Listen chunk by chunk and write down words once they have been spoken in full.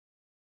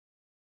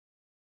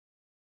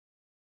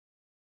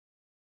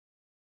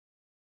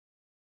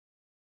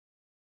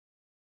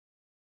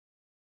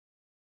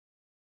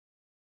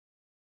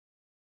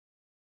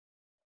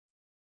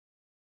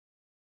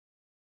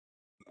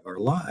Are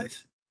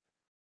live.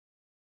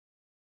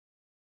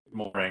 Good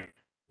morning.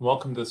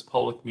 Welcome to this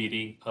public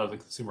meeting of the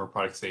Consumer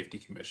Product Safety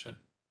Commission.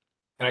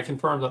 Can I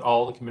confirm that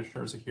all the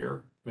commissioners are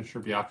here?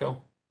 Commissioner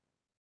Biacco?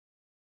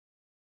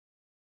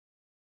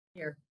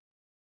 Here.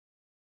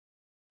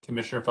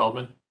 Commissioner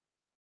Feldman?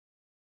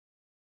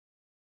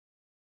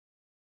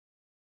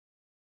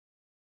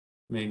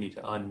 May need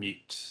to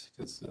unmute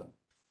because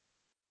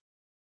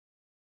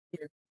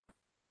Here.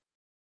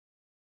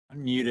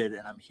 Unmuted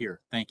and I'm here.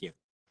 Thank you.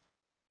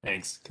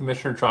 thanks.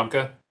 Commissioner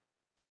Trumka?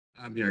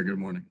 I'm here. Good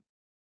morning.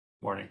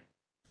 Morning.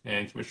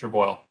 And Commissioner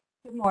Boyle?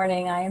 Good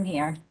morning, I am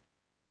here.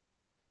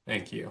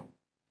 Thank you.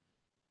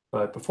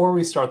 But before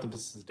we start the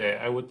business day,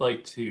 I would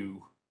like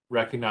to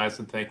recognize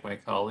and thank my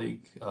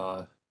colleague,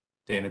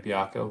 Dana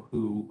Biacco,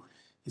 who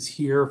is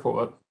here for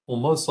what will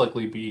most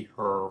likely be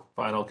her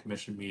final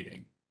commission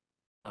meeting.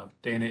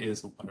 Dana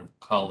is a wonderful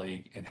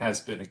colleague and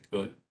has been a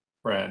good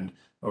friend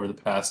over the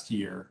past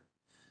year.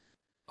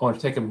 I want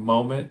to take a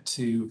moment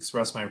to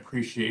express my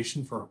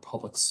appreciation for her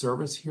public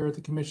service here at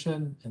the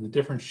Commission and the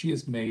difference she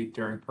has made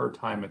during her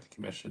time at the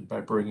Commission by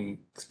bringing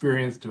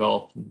experience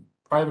developed in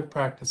private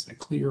practice and a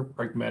clear,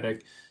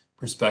 pragmatic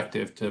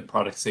perspective to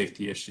product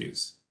safety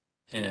issues.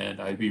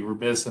 And I'd be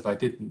remiss if I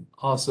didn't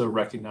also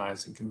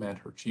recognize and commend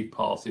her Chief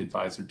Policy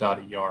Advisor,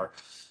 Dottie Yar,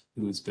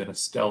 who has been a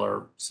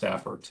stellar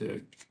staffer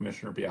to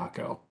Commissioner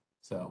Biacco.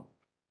 So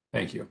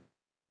thank you.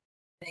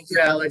 Thank you,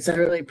 Alex. I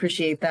really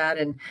appreciate that.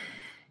 And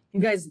you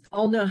guys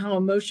all know how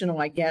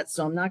emotional I get,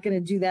 so I'm not going to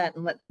do that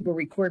and let people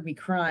record me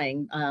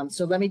crying.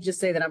 So let me just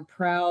say that I'm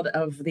proud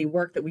of the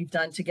work that we've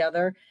done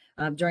together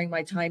during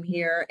my time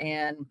here,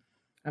 and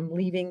I'm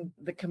leaving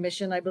the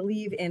commission, I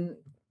believe, in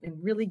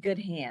really good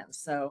hands.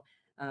 So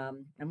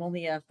I'm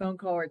only a phone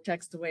call or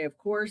text away, of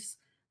course,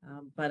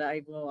 but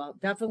I'll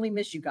definitely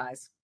miss you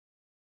guys.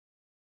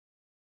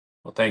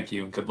 Well, thank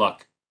you and good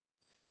luck.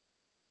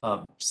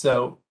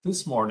 So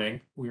this morning,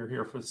 we are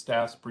here for the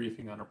staff's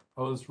briefing on a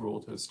proposed rule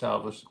to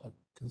establish a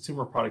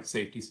consumer product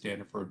safety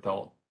standard for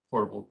adult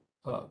portable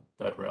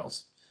bed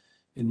rails.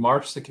 In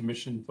March, the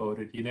Commission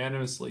voted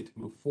unanimously to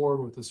move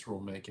forward with this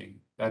rulemaking.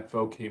 That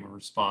vote came in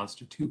response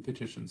to 2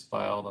 petitions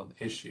filed on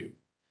the issue.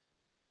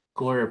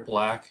 Gloria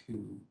Black,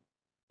 who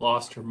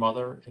lost her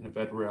mother in a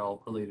bed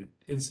rail related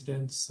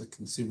incidents, the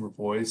Consumer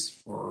Voice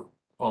for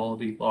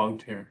Quality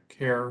Long-Term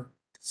Care,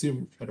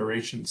 Consumer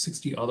Federation,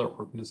 60 other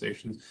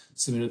organizations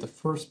submitted the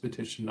first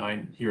petition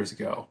 9 years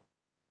ago.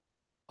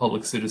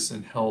 Public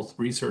Citizen Health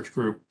Research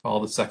Group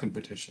filed the second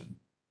petition.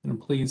 And I'm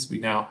pleased we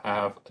now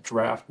have a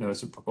draft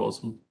notice of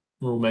proposal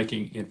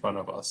rulemaking in front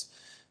of us,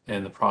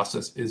 and the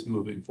process is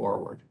moving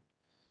forward.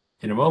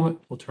 In a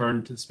moment, we'll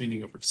turn this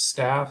meeting over to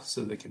staff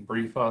so they can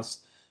brief us.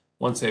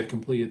 Once they have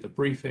completed the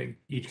briefing,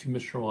 each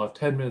commissioner will have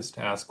 10 minutes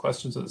to ask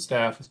questions of the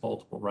staff with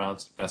multiple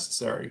rounds if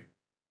necessary.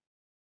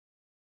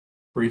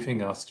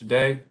 Briefing us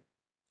today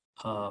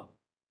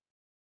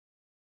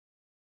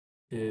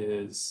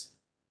is,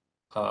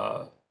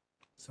 sorry,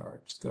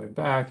 just going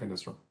back in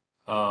this room.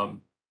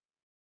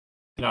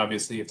 And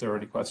obviously, if there are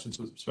any questions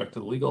with respect to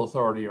the legal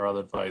authority or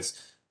other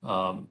advice,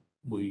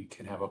 we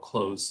can have a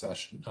closed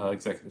session,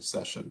 executive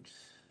session.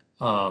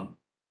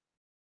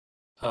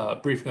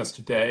 Briefing us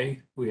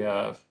today, we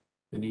have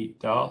Vineet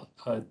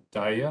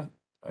Daya.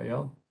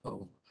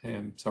 Oh,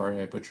 I'm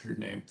sorry, I butchered your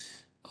name.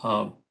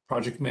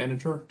 Project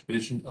Manager,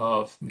 Division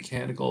of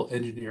Mechanical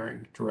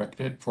Engineering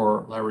Directorate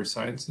for Library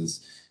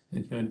Sciences,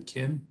 and Hyun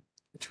Kim,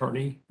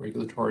 Attorney,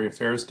 Regulatory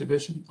Affairs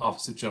Division,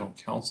 Office of General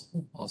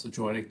Counsel. Also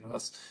joining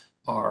us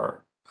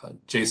are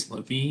Jason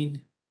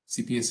Levine,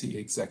 CPSC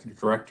Executive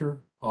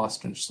Director,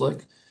 Austin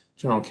Schlick,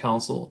 General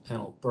Counsel, and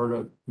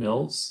Alberta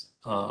Mills,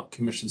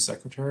 Commission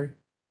Secretary.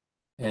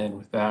 And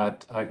with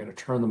that, I'm going to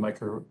turn the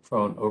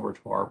microphone over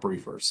to our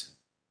briefers.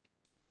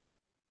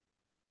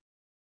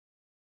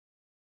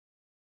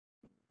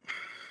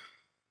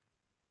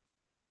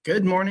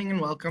 Good morning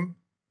and welcome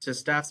to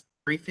staff's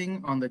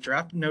briefing on the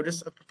draft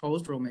notice of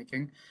proposed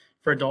rulemaking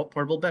for adult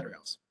portable bed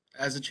rails.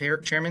 As the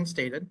chairman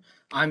stated,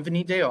 I'm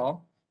Vineet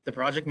Dayal, the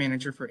project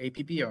manager for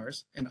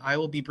APBRs, and I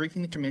will be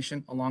briefing the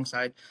commission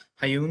alongside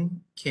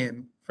Hyun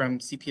Kim from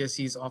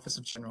CPSC's Office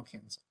of General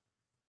Counsel.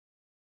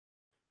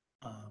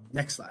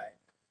 Next slide.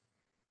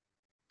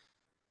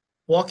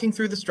 Walking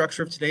through the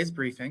structure of today's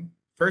briefing,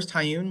 first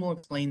Hyun will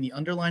explain the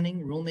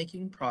underlying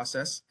rulemaking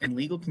process and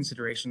legal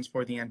considerations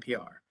for the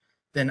NPR.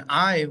 Then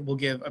I will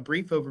give a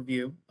brief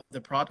overview of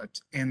the product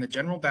and the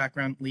general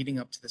background leading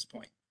up to this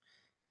point.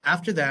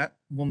 After that,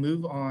 we'll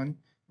move on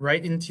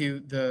right into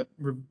the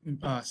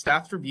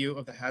staff's review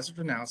of the hazard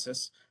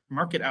analysis,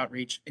 market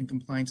outreach, and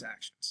compliance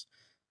actions.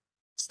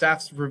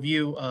 Staff's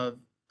review of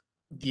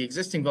the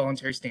existing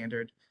voluntary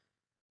standard,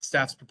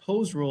 staff's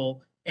proposed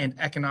rule, and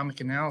economic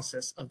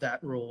analysis of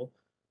that rule,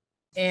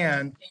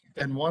 and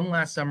then one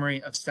last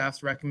summary of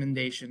staff's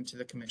recommendation to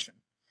the commission.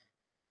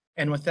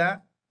 And with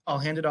that, I'll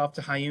hand it off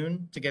to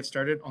Hyun to get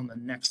started on the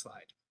next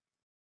slide.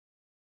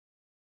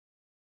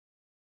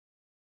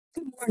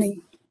 Good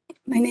morning.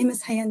 My name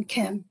is Hyun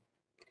Kim.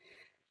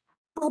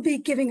 I'll be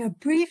giving a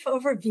brief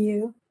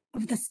overview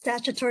of the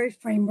statutory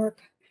framework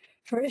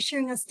for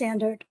issuing a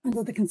standard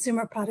under the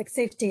Consumer Product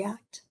Safety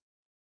Act.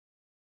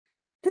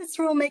 This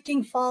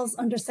rulemaking falls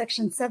under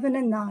Section 7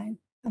 and 9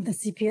 of the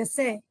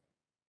CPSA.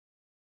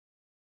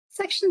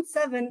 Section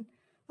 7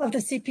 of the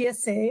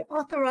CPSA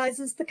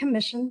authorizes the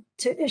Commission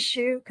to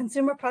issue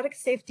consumer product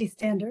safety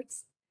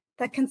standards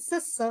that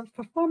consists of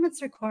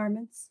performance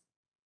requirements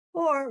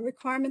or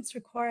requirements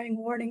requiring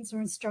warnings or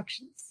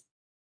instructions.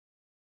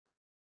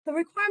 The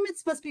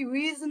requirements must be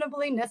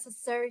reasonably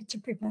necessary to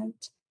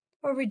prevent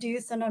or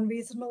reduce an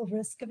unreasonable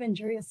risk of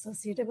injury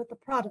associated with the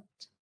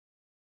product.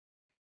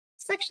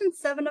 Section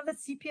 7 of the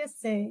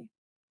CPSA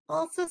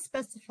also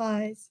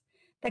specifies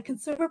that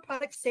consumer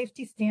product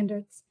safety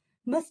standards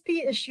must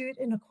be issued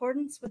in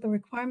accordance with the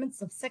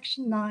requirements of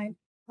Section 9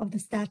 of the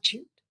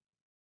statute.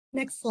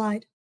 Next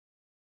slide.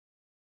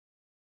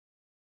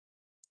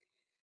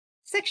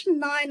 Section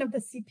 9 of the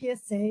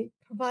CPSA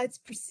provides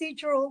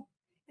procedural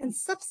and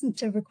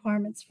substantive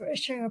requirements for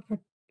issuing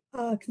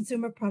a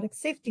consumer product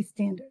safety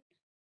standard.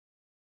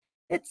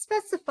 It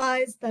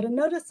specifies that a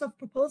notice of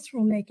proposed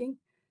rulemaking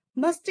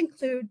must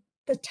include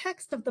the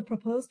text of the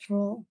proposed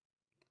rule,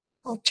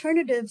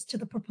 alternatives to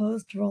the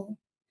proposed rule,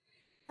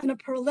 and a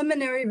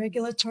preliminary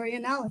regulatory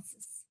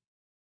analysis.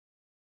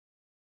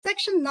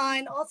 Section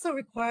 9 also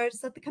requires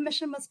that the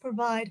Commission must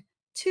provide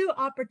 2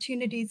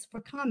 opportunities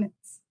for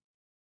comments.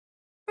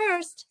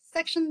 First,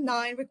 Section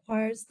 9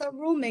 requires that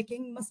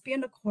rulemaking must be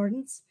in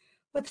accordance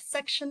with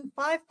Section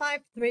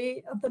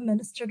 553 of the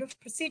Administrative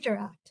Procedure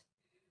Act,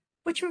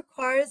 which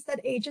requires that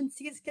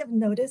agencies give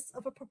notice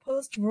of a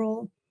proposed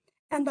rule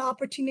and the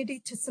opportunity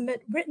to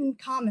submit written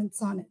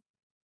comments on it.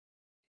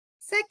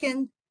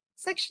 Second,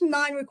 Section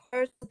 9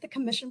 requires that the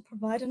Commission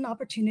provide an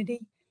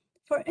opportunity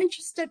for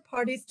interested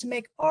parties to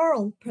make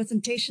oral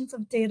presentations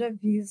of data,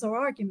 views, or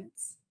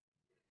arguments.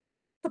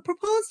 The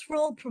proposed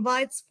rule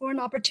provides for an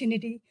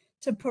opportunity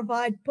to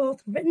provide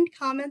both written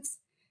comments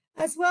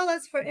as well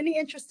as for any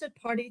interested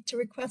party to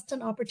request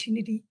an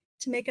opportunity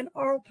to make an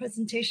oral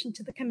presentation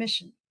to the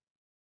Commission.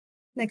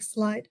 Next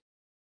slide.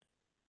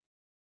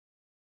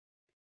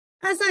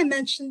 As I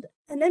mentioned,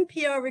 an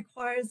NPR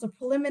requires a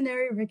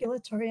preliminary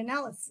regulatory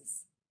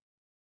analysis.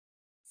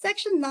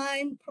 Section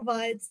 9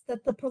 provides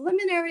that the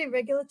preliminary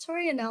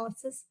regulatory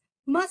analysis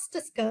must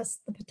discuss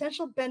the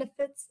potential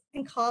benefits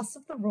and costs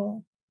of the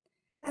rule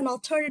and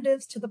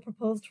alternatives to the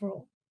proposed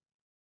rule.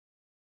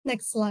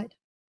 Next slide.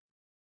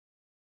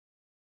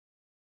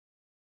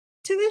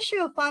 To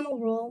issue a final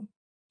rule,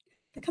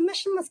 the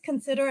Commission must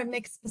consider and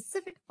make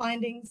specific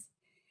findings,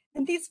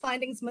 and these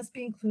findings must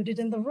be included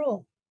in the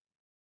rule.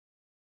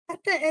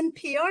 At the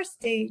NPR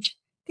stage,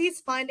 these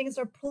findings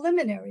are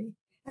preliminary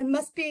and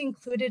must be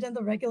included in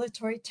the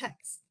regulatory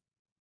text.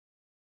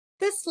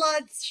 This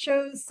slide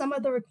shows some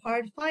of the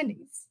required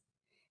findings,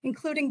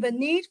 including the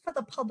need for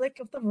the public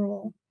of the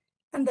rule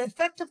and the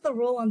effect of the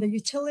rule on the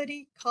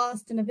utility,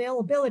 cost, and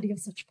availability of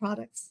such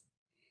products,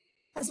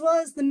 as well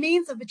as the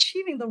means of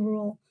achieving the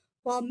rule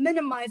while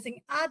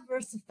minimizing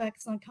adverse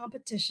effects on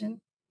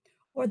competition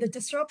or the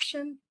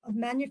disruption of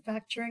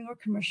manufacturing or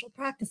commercial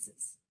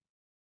practices.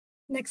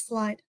 Next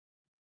slide.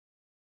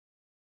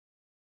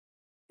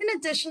 In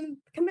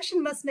addition, the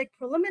Commission must make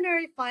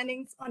preliminary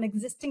findings on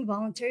existing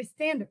voluntary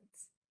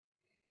standards.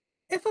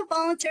 If a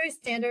voluntary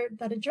standard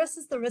that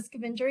addresses the risk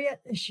of injury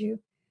at issue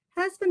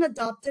has been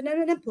adopted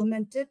and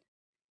implemented,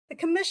 the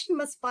Commission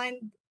must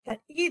find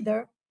that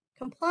either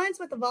compliance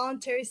with the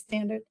voluntary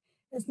standard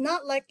is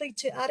not likely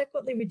to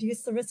adequately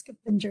reduce the risk of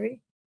injury,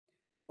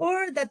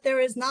 or that there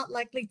is not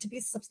likely to be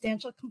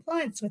substantial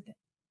compliance with it.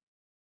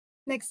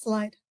 Next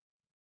slide.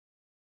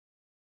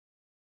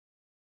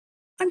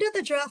 Under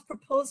the draft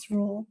proposed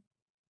rule,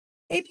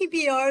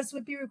 APBRs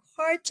would be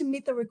required to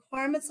meet the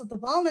requirements of the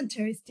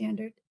voluntary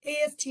standard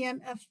ASTM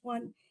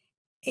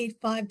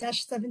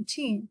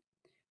F185-17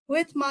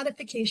 with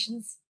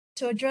modifications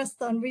to address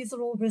the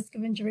unreasonable risk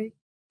of injury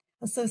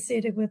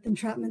associated with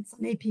entrapments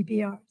on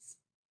APBRs.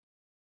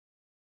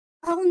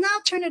 I will now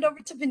turn it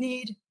over to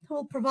Vineet, who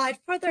will provide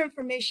further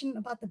information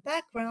about the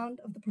background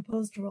of the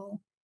proposed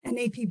rule and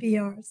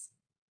APBRs.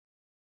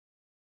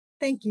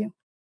 Thank you.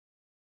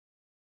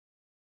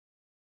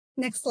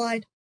 Next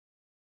slide.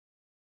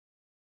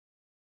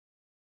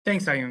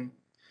 Thanks, Ayun.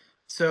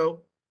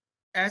 So,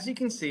 as you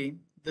can see,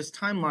 this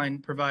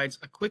timeline provides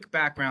a quick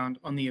background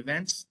on the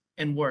events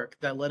and work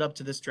that led up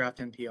to this draft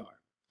NPR.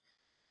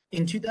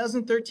 In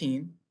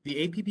 2013,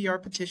 the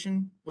APBR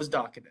petition was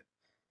docketed.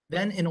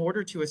 Then, in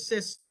order to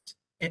assist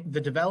in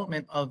the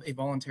development of a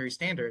voluntary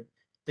standard,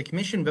 the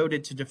Commission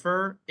voted to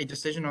defer a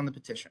decision on the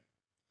petition.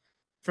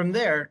 From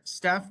there,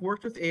 staff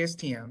worked with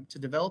ASTM to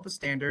develop a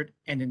standard,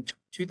 and in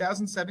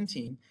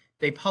 2017,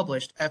 they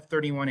published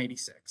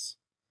F3186.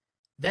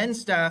 Then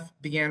staff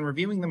began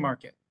reviewing the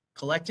market,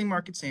 collecting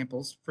market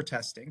samples for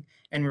testing,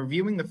 and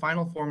reviewing the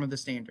final form of the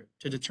standard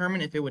to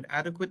determine if it would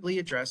adequately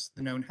address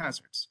the known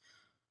hazards.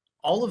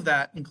 All of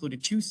that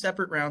included 2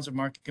 separate rounds of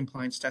market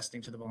compliance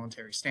testing to the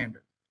voluntary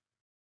standard.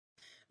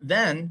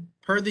 Then,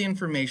 per the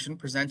information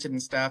presented in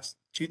staff's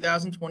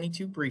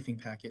 2022 briefing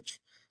package,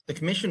 the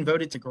Commission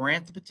voted to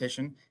grant the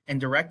petition and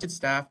directed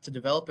staff to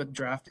develop a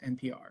draft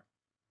NPR,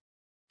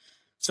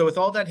 So with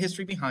all that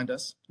history behind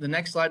us, the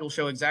next slide will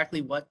show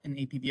exactly what an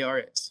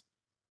APBR is.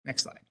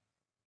 Next slide.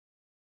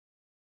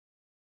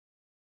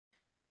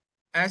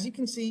 As you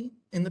can see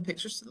in the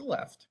pictures to the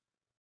left,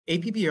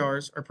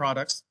 APBRs are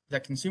products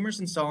that consumers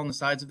install on the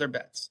sides of their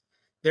beds.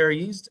 They are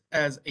used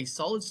as a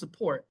solid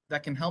support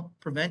that can help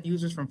prevent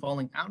users from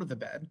falling out of the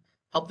bed,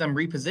 help them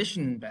reposition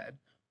in bed,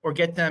 or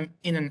get them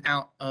in and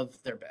out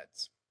of their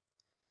beds.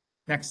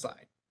 Next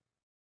slide.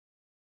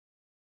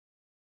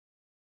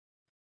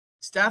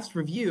 Staff's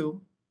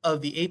review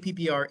of the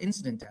APBR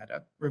incident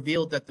data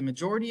revealed that the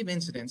majority of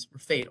incidents were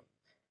fatal,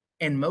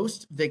 and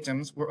most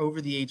victims were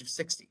over the age of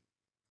 60.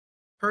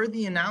 Per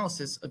the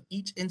analysis of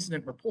each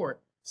incident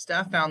report,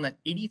 staff found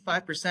that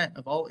 85%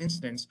 of all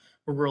incidents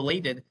were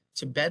related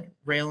to bed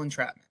rail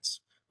entrapments,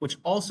 which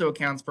also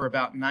accounts for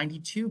about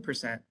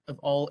 92% of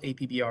all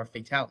APBR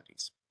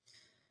fatalities.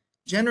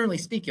 Generally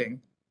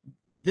speaking,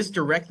 this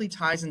directly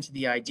ties into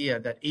the idea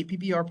that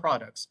APBR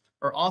products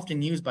are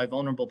often used by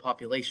vulnerable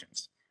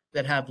populations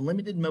that have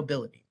limited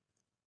mobility.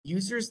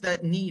 Users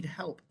that need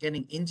help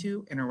getting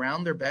into and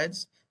around their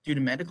beds due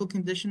to medical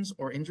conditions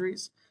or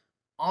injuries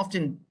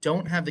often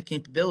don't have the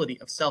capability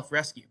of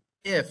self-rescue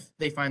if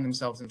they find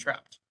themselves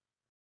entrapped.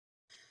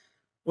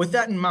 With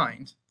that in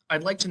mind,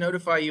 I'd like to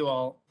notify you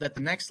all that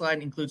the next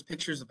slide includes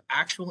pictures of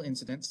actual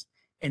incidents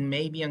and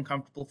may be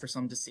uncomfortable for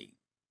some to see.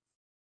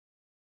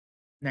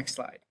 Next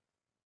slide.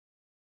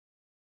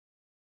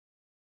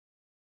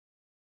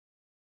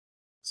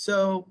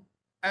 So,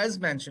 as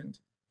mentioned,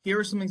 here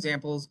are some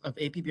examples of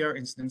APBR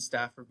incidents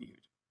staff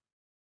reviewed.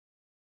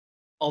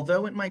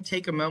 Although it might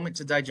take a moment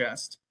to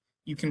digest,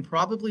 you can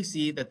probably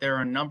see that there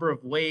are a number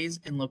of ways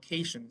and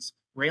locations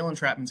rail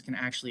entrapments can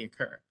actually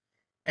occur,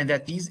 and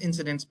that these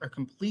incidents are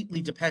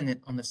completely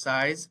dependent on the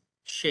size,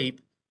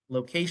 shape,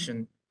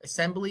 location,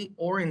 assembly,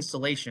 or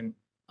installation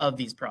of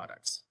these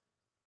products.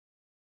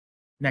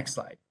 Next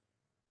slide.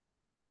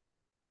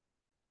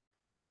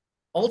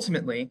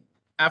 Ultimately,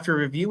 after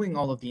reviewing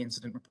all of the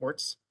incident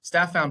reports,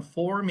 staff found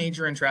 4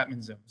 major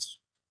entrapment zones,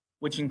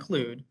 which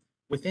include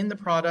within the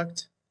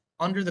product,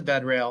 under the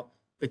bed rail,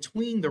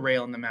 between the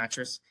rail and the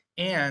mattress,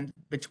 and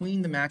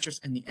between the mattress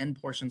and the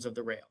end portions of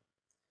the rail.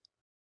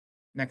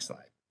 Next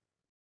slide.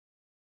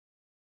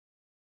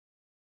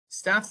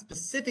 Staff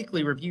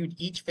specifically reviewed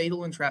each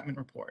fatal entrapment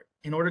report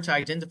in order to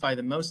identify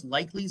the most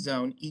likely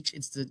zone each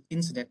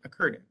incident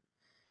occurred in.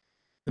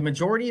 The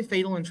majority of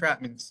fatal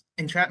entrapment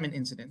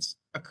incidents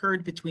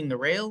occurred between the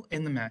rail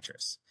and the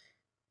mattress.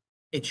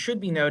 It should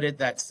be noted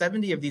that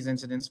 70 of these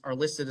incidents are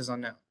listed as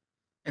unknown,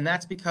 and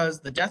that's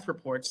because the death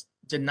reports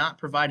did not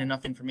provide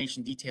enough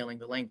information detailing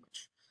the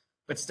language.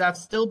 But staff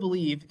still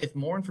believe if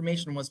more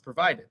information was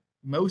provided,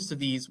 most of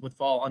these would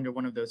fall under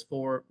one of those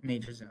 4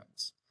 major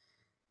zones.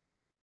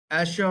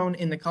 As shown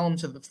in the column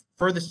to the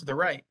furthest to the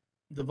right,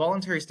 the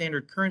voluntary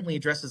standard currently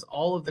addresses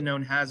all of the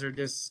known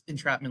hazardous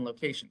entrapment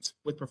locations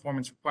with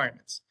performance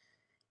requirements,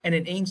 and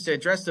it aims to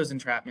address those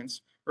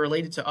entrapments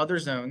related to other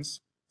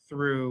zones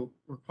through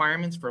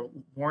requirements for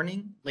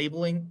warning,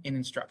 labeling, and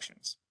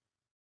instructions.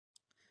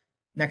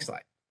 Next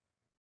slide.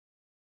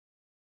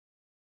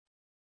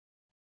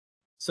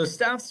 So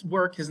staff's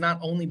work has not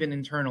only been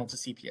internal to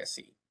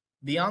CPSC.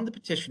 Beyond the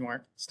petition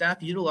work,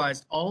 staff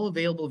utilized all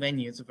available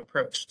venues of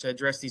approach to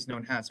address these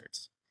known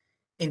hazards.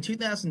 In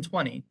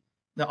 2020,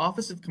 the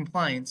Office of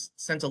Compliance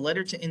sent a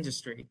letter to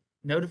industry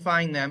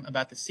notifying them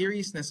about the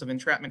seriousness of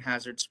entrapment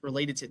hazards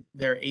related to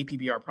their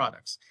APBR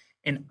products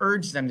and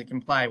urged them to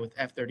comply with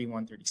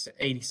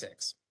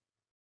F3186.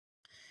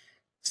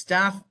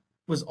 Staff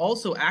was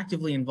also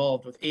actively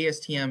involved with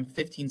ASTM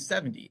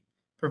 1570,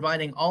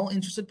 providing all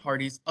interested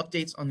parties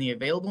updates on the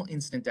available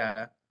incident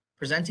data,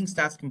 presenting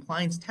staff's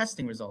compliance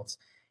testing results,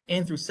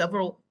 and through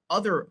several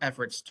other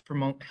efforts to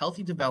promote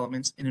healthy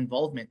developments and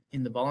involvement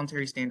in the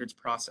voluntary standards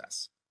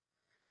process.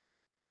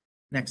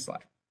 Next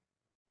slide.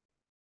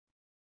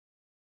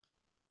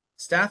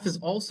 Staff is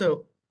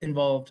also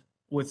involved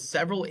with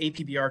several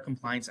APBR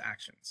compliance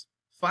actions,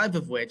 5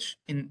 of which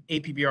in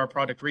APBR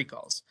product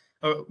recalls,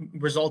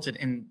 resulted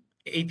in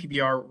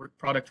APBR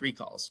product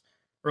recalls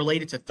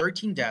related to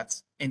 13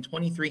 deaths and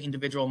 23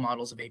 individual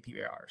models of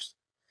APBRs.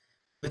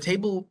 The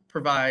table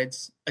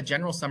provides a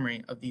general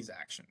summary of these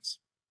actions.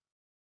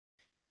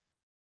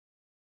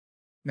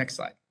 Next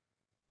slide.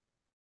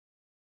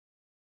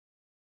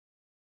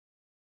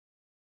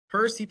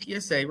 Per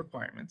CPSA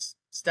requirements,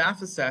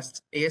 staff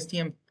assessed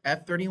ASTM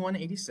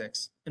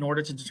F3186 in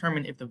order to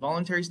determine if the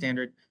voluntary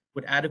standard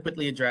would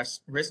adequately address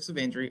risks of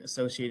injury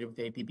associated with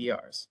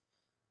APBRs.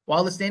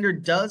 While the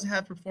standard does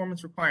have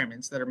performance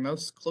requirements that are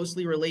most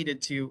closely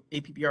related to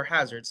APBR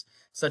hazards,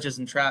 such as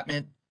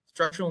entrapment,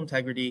 structural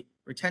integrity,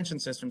 retention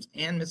systems,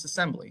 and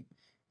misassembly,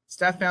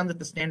 staff found that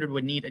the standard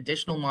would need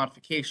additional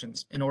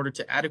modifications in order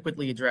to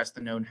adequately address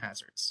the known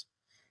hazards.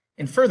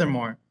 And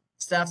furthermore,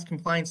 staff's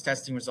compliance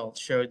testing results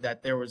showed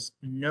that there was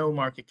no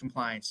market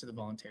compliance to the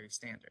voluntary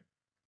standard.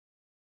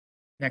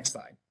 Next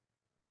slide.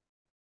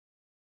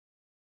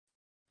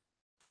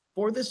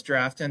 For this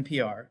draft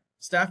NPR,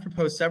 staff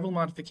proposed several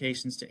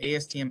modifications to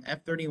ASTM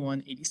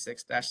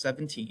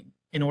F3186-17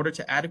 in order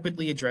to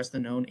adequately address the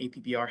known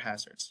APBR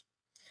hazards.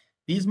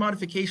 These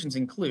modifications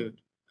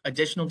include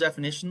additional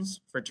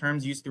definitions for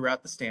terms used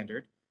throughout the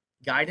standard,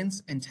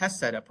 guidance and test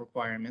setup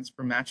requirements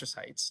for mattress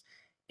heights,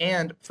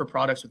 and for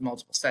products with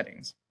multiple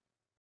settings,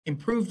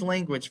 improved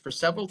language for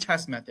several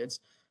test methods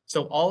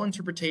so all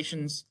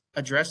interpretations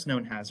address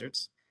known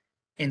hazards,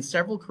 and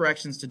several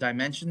corrections to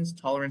dimensions,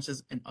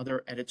 tolerances, and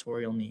other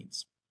editorial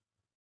needs.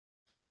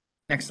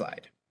 Next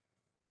slide.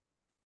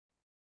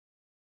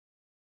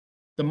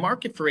 The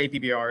market for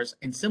APBRs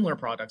and similar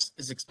products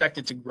is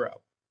expected to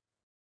grow,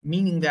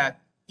 meaning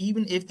that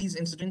even if these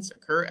incidents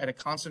occur at a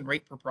constant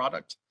rate per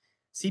product,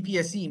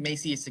 CPSC may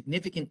see a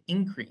significant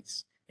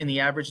increase in the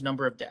average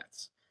number of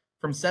deaths,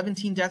 from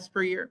 17 deaths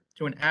per year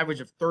to an average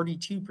of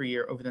 32 per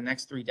year over the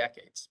next 3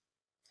 decades.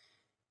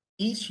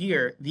 Each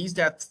year, these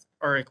deaths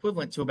are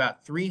equivalent to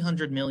about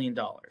 $300 million,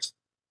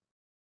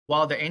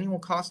 while the annual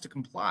cost to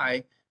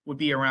comply would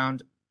be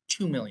around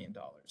 $2 million.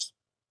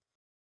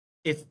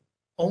 If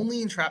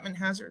only entrapment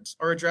hazards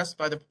are addressed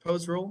by the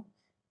proposed rule,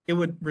 it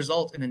would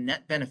result in a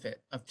net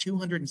benefit of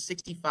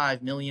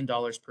 $265 million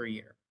per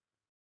year.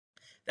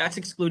 That's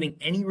excluding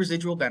any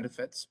residual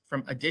benefits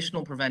from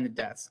additional prevented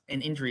deaths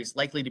and injuries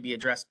likely to be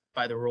addressed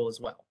by the rule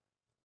as well.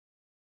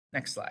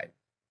 Next slide.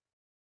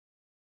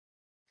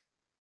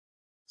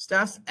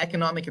 Staff's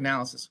economic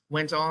analysis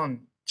went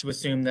on to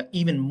assume that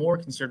even more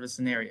conservative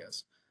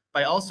scenarios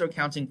by also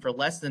accounting for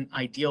less than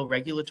ideal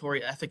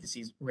regulatory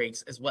efficacy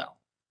rates as well.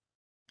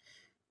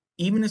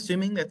 Even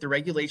assuming that the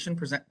regulation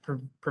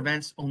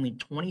prevents only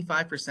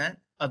 25%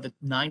 of the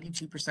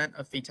 92%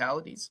 of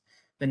fatalities,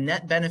 the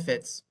net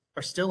benefits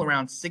are still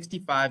around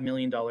 $65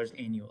 million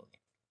annually.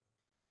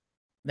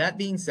 That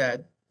being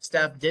said,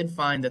 staff did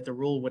find that the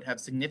rule would have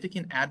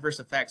significant adverse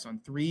effects on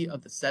 3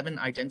 of the 7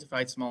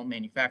 identified small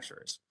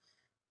manufacturers.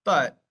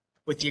 But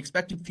with the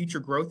expected future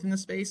growth in the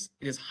space,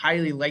 it is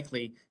highly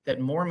likely that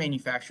more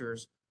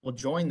manufacturers will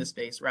join the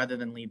space rather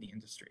than leave the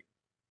industry.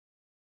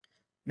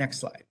 Next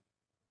slide.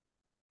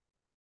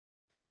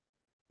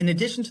 In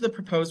addition to the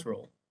proposed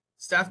rule,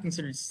 staff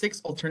considered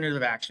 6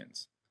 alternative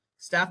actions.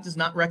 Staff does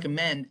not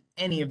recommend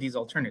any of these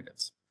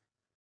alternatives.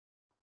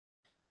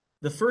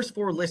 The first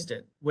 4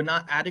 listed would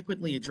not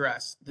adequately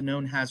address the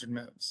known hazard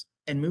modes,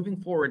 and moving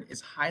forward is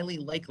highly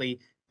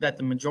likely that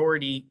the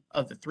majority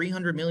of the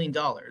 $300 million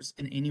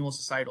in annual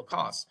societal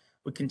costs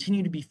would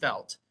continue to be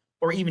felt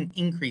or even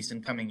increase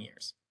in coming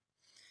years.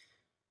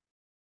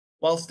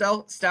 While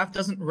staff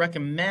doesn't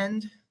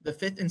recommend the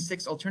 5th and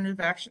 6th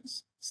alternative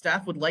actions,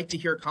 staff would like to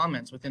hear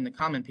comments within the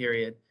comment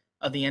period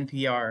of the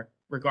NPR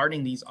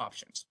regarding these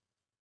options.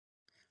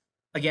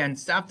 Again,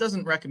 staff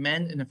doesn't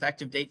recommend an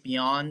effective date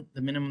beyond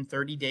the minimum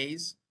 30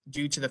 days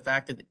due to the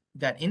fact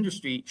that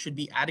industry should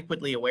be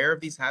adequately aware of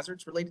these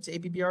hazards related to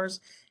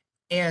APBRs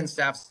and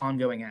staff's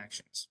ongoing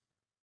actions.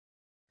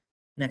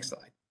 Next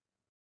slide.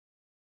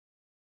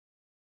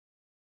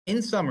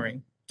 In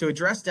summary, to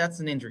address deaths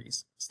and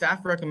injuries,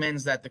 staff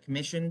recommends that the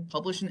Commission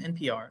publish an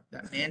NPR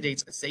that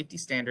mandates a safety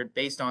standard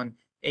based on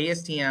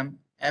ASTM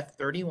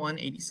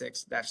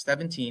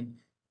F3186-17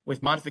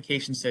 with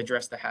modifications to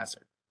address the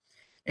hazard.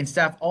 And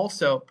staff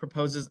also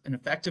proposes an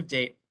effective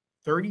date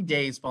 30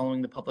 days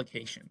following the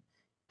publication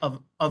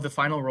of the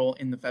final rule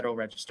in the Federal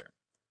Register.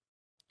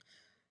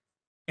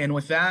 And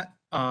with that,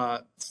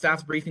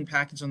 staff's briefing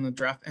package on the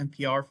draft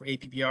NPR for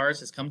APBRs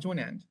has come to an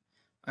end.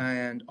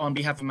 And on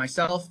behalf of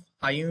myself,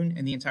 Hayun,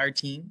 and the entire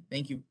team,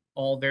 thank you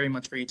all very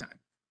much for your time.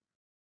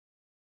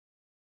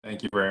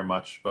 Thank you very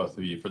much, both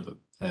of you,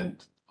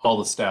 and all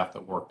the staff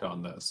that worked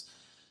on this.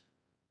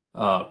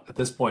 At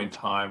this point in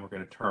time, we're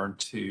going to turn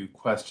to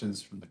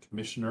questions from the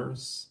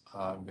commissioners.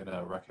 I'm going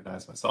to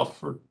recognize myself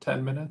for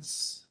 10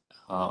 minutes.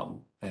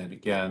 And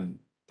again,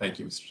 thank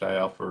you, Mr.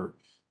 Dial, for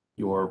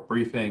your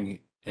briefing,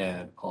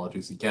 and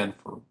apologies again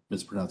for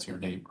mispronouncing your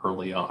name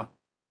early on.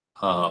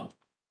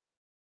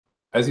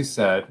 As you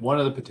said, one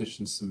of the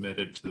petitions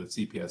submitted to the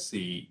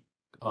CPSC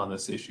on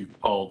this issue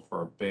called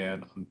for a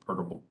ban on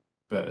portable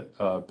bed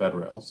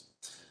rails.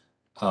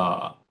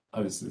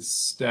 Obviously,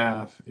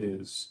 staff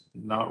is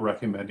not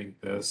recommending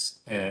this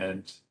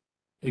and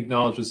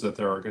acknowledges that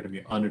there are going to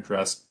be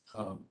unaddressed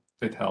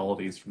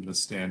fatalities from the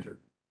standard.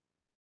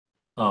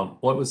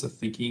 What was the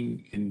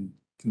thinking in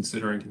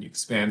considering? Can you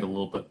expand a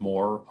little bit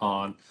more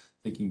on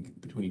thinking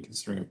between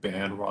considering a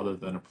ban rather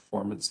than a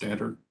performance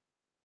standard?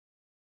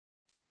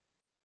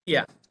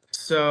 Yeah,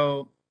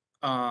 so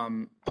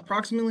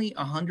approximately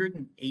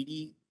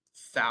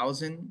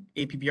 180,000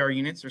 APBR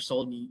units are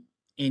sold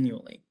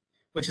annually,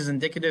 which is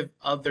indicative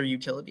of their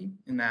utility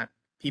in that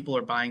people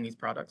are buying these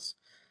products.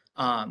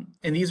 And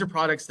these are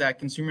products that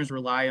consumers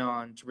rely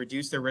on to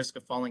reduce their risk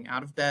of falling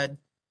out of bed,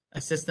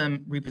 assist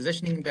them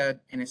repositioning in bed,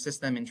 and assist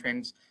them in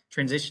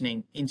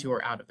transitioning into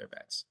or out of their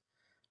beds.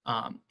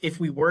 If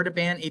we were to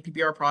ban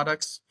APBR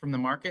products from the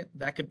market,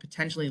 that could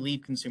potentially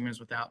leave consumers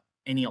without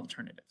any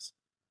alternatives.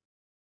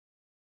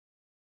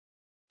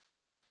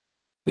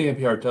 The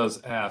NPR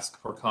does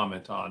ask for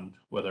comment on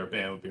whether a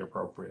ban would be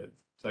appropriate.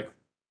 Is that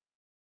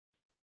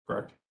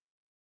correct?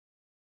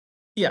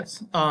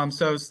 Yes,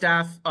 so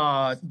staff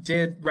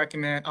did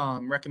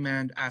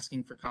recommend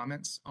asking for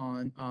comments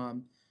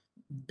on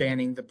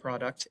banning the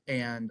product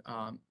and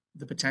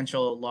the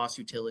potential loss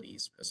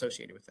utilities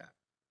associated with that.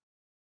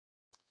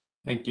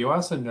 Thank you. I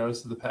also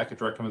noticed that the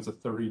package recommends a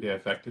 30-day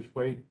effective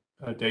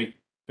date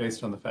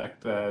based on the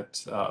fact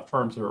that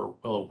firms are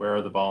well aware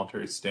of the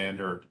voluntary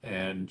standard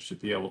and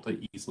should be able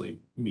to easily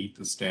meet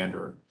the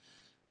standard.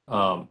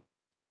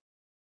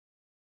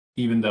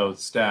 Even though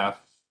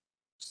staff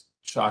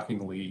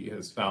shockingly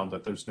has found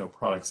that there's no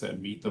products that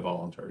meet the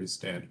voluntary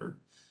standard.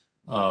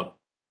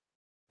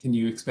 Can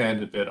you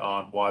expand a bit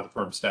on why the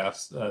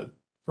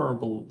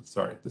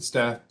the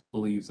staff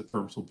believes that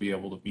firms will be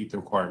able to meet the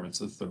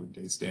requirements of the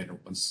 30-day standard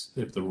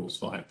if the rules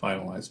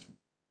finalized?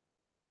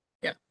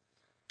 Yeah,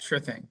 sure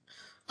thing.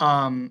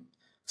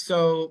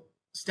 So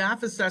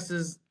staff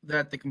assesses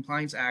that the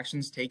compliance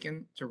actions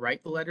taken to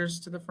write the letters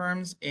to the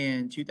firms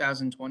in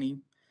 2020,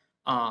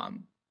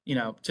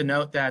 to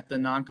note that the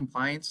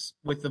non-compliance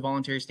with the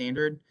voluntary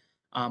standard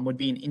would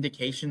be an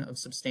indication of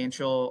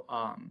substantial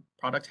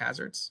product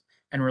hazards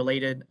and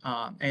related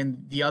and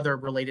the other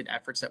related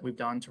efforts that we've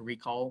done to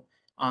recall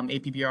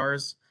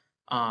APBRs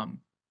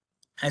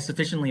has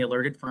sufficiently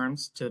alerted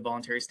firms to the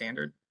voluntary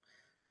standard.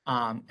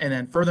 And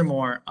then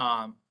furthermore,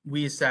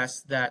 we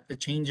assess that the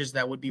changes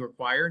that would be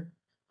required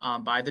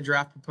by the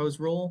draft proposed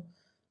rule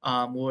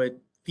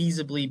would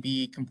feasibly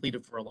be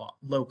completed for a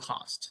low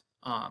cost.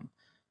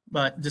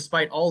 But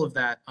despite all of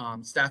that,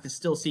 staff is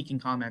still seeking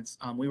comments.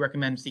 We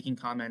recommend seeking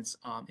comments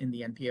in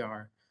the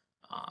NPR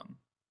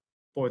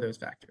for those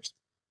factors.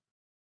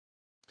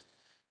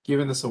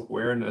 Given this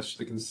awareness,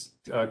 should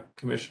the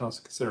commission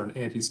also consider an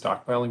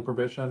anti-stockpiling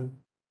provision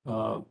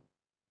at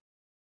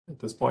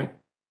this point?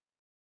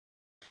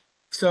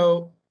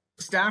 So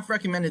staff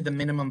recommended the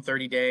minimum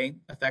 30-day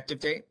effective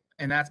date.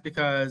 And that's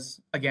because,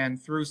 again,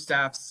 through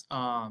staff's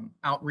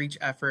outreach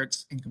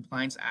efforts and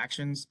compliance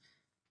actions,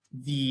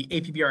 the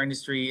APBR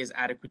industry is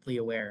adequately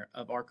aware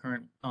of our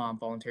current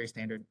voluntary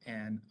standard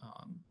and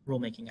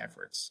rulemaking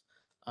efforts.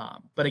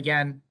 But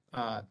again,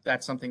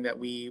 that's something that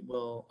we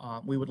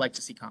would like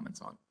to see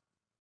comments on.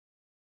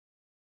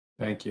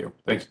 Thank you.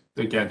 Thanks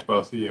again to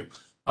both of you.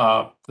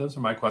 Those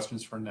are my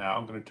questions for now.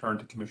 I'm going to turn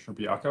to Commissioner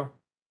Biacco.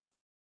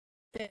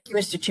 Thank you,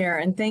 Mr. Chair,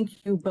 and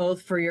thank you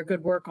both for your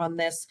good work on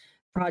this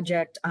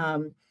project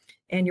and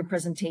your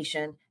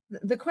presentation.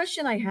 The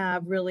question I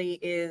have really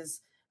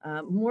is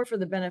more for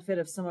the benefit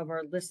of some of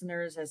our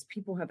listeners, as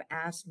people have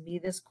asked me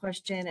this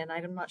question, and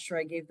I'm not sure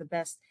I gave the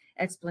best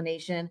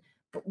explanation.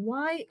 But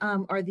why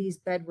are these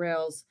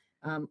Bedrails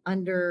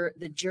under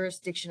the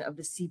jurisdiction of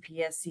the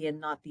CPSC and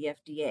not the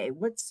FDA?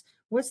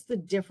 What's the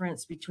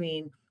difference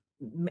between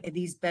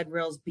these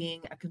Bedrails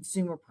being a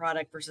consumer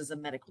product versus a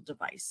medical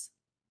device?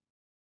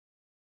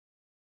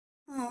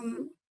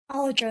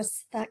 I'll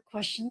address that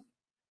question.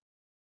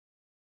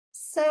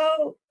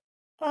 So,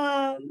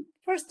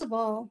 first of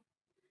all,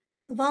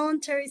 the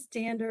voluntary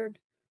standard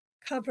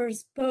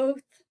covers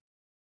both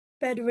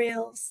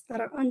Bedrails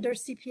that are under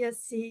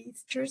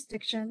CPSC's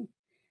jurisdiction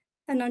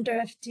and under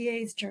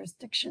FDA's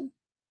jurisdiction.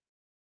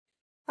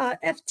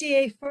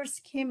 FDA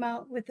first came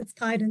out with its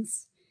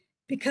guidance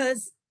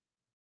because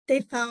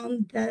they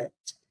found that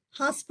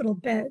hospital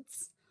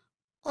beds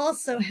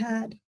also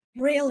had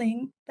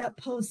railing that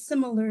posed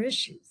similar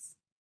issues.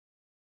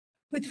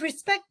 With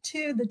respect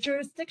to the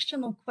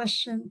jurisdictional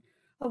question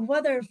of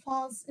whether it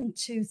falls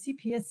into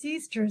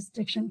CPSC's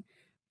jurisdiction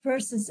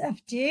versus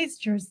FDA's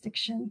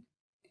jurisdiction,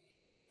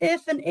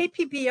 if an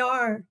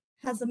APBR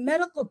has a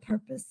medical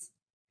purpose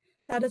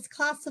that is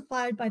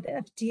classified by the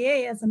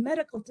FDA as a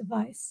medical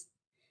device,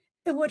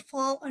 it would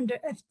fall under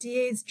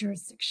FDA's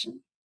jurisdiction.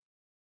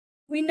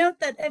 We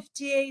note that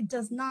FDA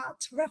does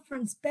not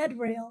reference bed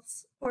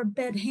rails or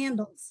bed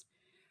handles.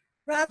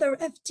 Rather,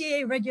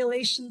 FDA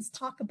regulations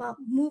talk about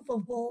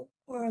movable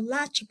or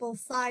latchable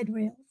side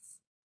rails.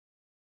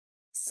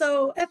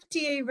 So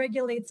FDA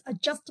regulates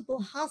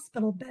adjustable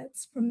hospital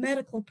beds for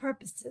medical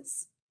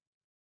purposes.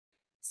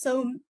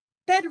 So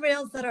bed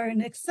rails that are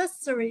an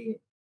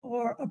accessory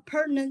or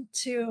appurtenant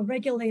to a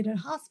regulated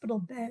hospital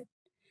bed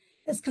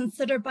is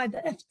considered by the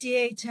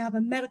FDA to have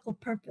a medical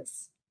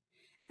purpose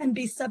and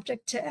be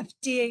subject to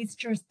FDA's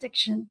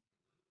jurisdiction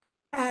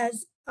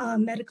as a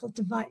medical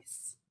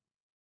device.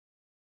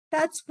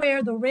 That's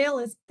where the rail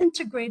is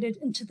integrated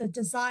into the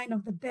design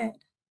of the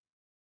bed.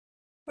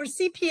 For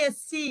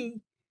CPSC,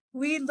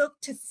 we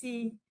look to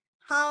see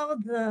how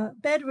the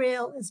bed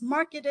rail is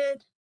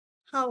marketed,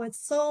 how it's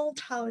sold,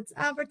 how it's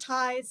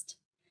advertised,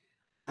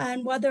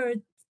 and whether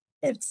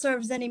it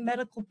serves any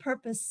medical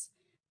purpose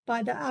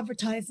by the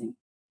advertising.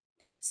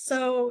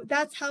 So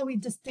that's how we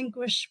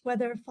distinguish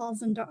whether it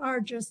falls under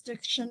our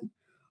jurisdiction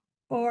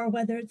or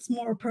whether it's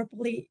more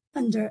appropriately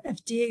under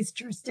FDA's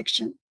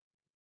jurisdiction.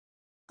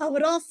 I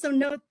would also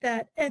note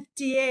that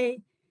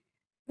FDA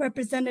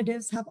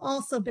representatives have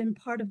also been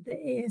part of the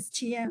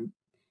ASTM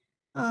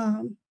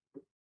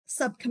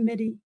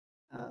subcommittee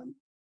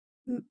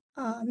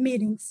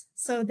meetings.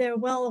 So they're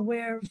well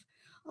aware of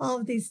all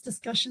of these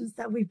discussions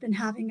that we've been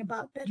having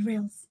about bed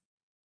rails.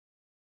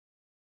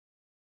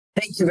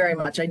 Thank you very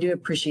much. I do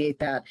appreciate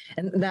that.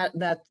 And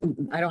that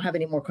I don't have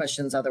any more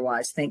questions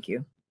otherwise. Thank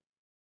you.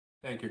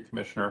 Thank you,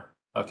 Commissioner.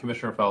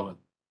 Commissioner Feldman.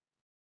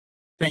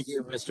 Thank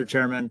you, Mr.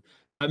 Chairman.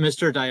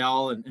 Mr.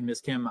 Dial and Ms.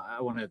 Kim, I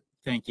want to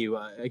thank you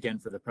again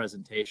for the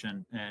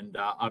presentation, and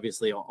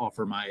obviously I'll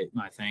offer my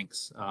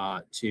thanks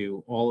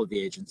to all of the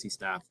agency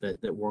staff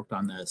that worked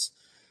on this.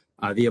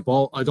 The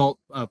adult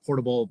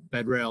portable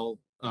bed rail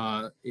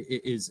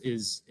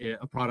is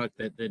a product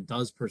that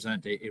does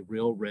present a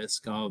real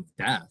risk of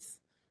death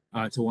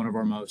to one of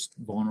our most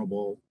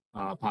vulnerable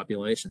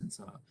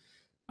populations.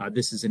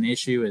 This is an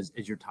issue,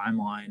 as your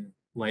timeline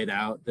laid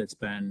out, that's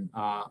been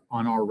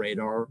on our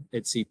radar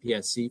at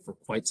CPSC for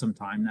quite some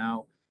time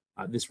now.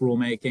 This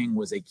rulemaking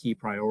was a key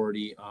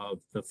priority of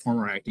the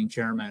former acting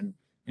chairman,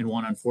 and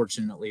one,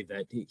 unfortunately,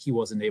 that he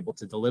wasn't able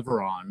to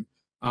deliver on.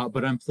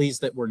 But I'm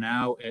pleased that we're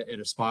now at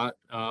a spot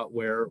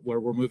where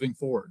we're moving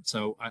forward.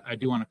 So I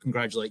do want to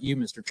congratulate you,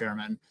 Mr.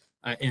 Chairman,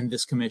 and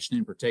this commission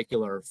in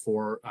particular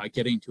for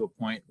getting to a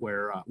point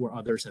where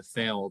others have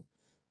failed.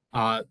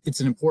 It's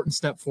an important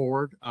step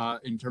forward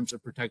in terms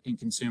of protecting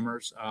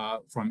consumers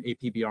from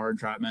APBR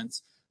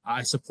entrapments.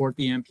 I support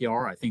the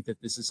NPR. I think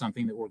that this is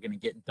something that we're going to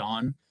get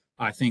done.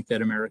 I think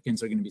that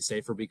Americans are going to be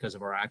safer because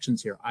of our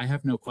actions here. I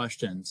have no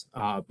questions,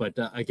 but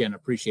again,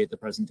 appreciate the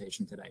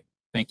presentation today.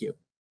 Thank you.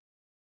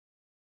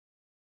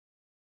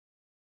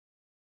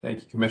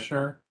 Thank you,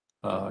 Commissioner.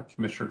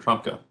 Commissioner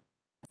Trumka.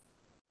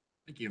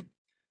 Thank you.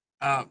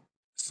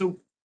 So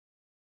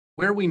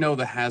where we know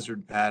the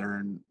hazard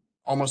pattern,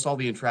 almost all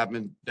the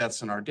entrapment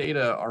deaths in our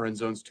data are in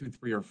zones 2,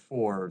 3, or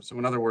 4. So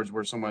in other words,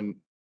 where someone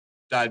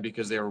died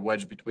because they were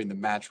wedged between the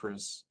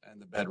mattress and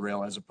the bed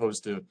rail, as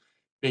opposed to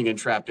being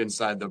entrapped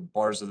inside the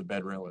bars of the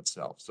bed rail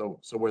itself. So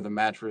where the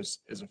mattress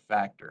is a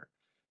factor.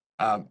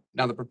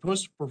 Now, the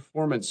proposed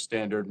performance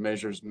standard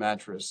measures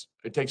mattress.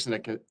 It takes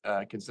into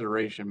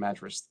consideration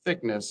mattress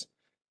thickness,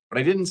 but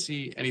I didn't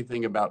see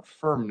anything about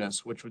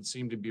firmness, which would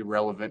seem to be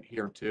relevant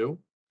here too.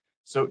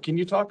 So can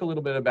you talk a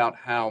little bit about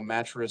how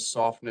mattress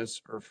softness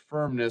or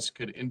firmness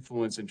could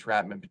influence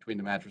entrapment between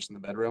the mattress and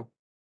the bed rail?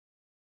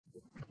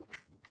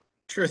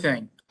 Sure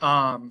thing.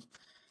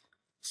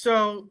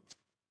 So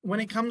when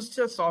it comes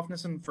to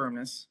softness and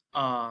firmness,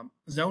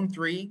 zone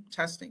 3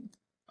 testing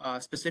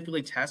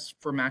specifically tests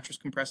for mattress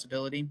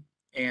compressibility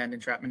and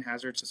entrapment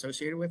hazards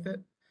associated with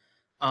it.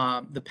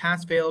 The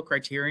pass-fail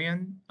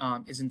criterion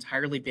is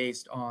entirely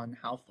based on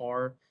how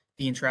far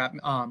the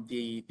entrapment,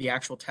 the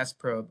actual test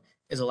probe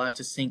is allowed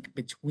to sink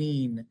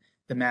between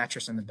the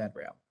mattress and the bed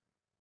rail.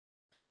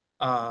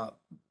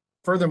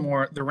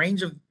 Furthermore, the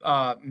range of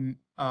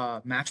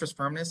mattress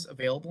firmness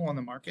available on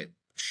the market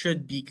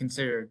should be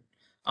considered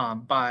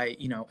by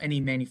any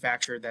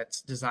manufacturer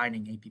that's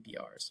designing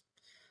APBRs.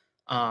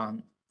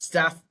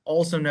 Staff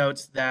also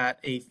notes that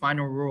a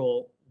final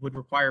rule would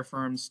require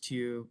firms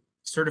to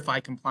certify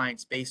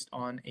compliance based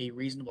on a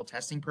reasonable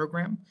testing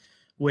program,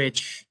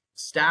 which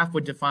staff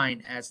would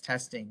define as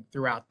testing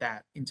throughout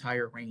that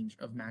entire range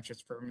of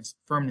mattress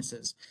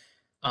firmnesses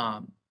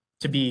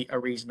to be a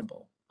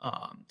reasonable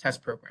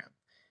test program.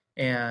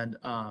 And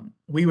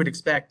we would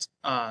expect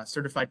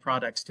certified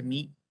products to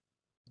meet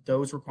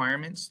those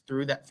requirements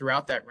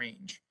throughout that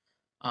range.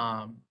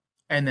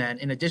 And then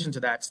in addition to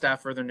that,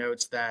 staff further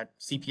notes that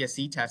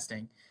CPSC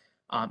testing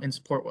in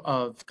support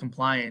of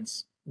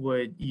compliance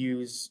would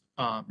use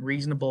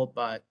reasonable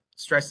but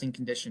stressing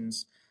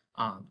conditions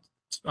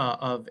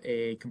of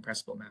a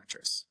compressible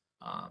mattress.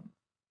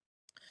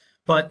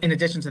 But in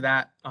addition to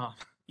that,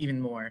 even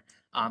more,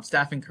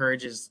 staff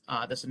encourages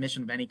the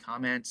submission of any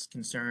comments,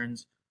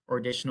 concerns, or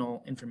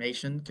additional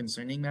information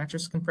concerning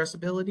mattress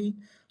compressibility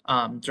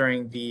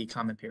during the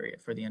comment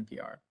period for the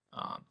NPR.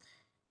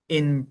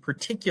 In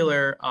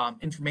particular,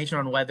 information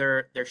on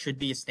whether there should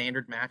be a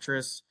standard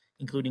mattress,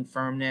 including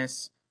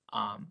firmness,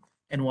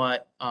 and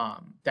what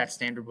that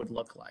standard would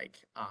look like,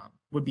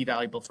 would be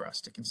valuable for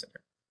us to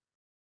consider.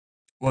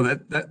 Well,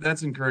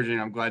 that's encouraging.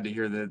 I'm glad to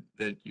hear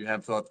that you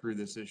have thought through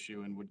this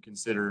issue and would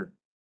consider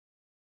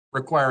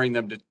requiring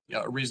them to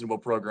a reasonable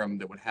program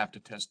that would have to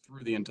test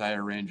through the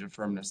entire range of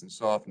firmness and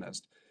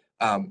softness.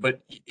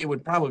 But it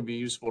would probably be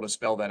useful to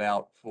spell that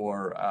out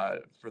for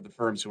the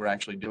firms who are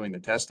actually doing the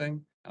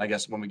testing. And I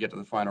guess when we get to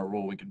the final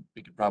rule, we could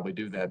probably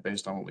do that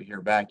based on what we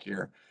hear back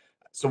here.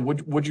 So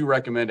would you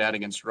recommend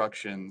adding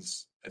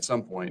instructions at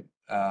some point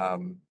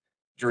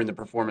during the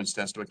performance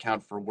test to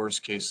account for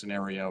worst case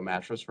scenario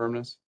mattress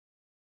firmness?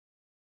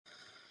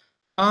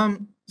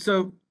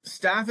 So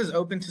staff is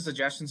open to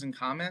suggestions and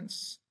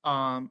comments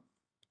during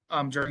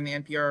the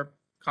NPR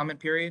comment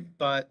period,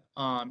 but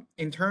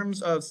in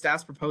terms of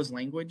staff's proposed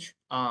language,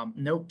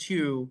 note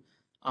 2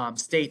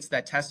 states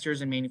that testers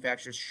and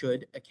manufacturers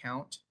should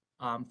account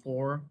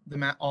for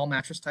all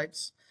mattress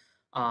types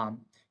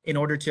in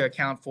order to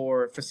account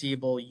for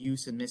foreseeable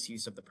use and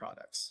misuse of the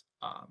products.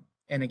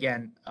 And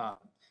again,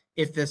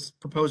 if this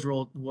proposed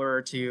rule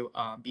were to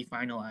be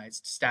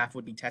finalized, staff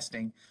would be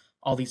testing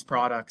all these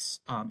products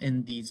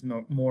in these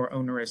more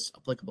onerous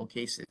applicable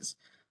cases.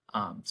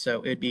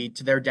 So it'd be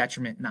to their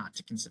detriment not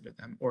to consider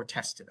them or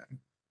test them.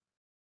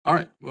 All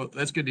right, well,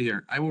 that's good to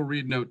hear. I will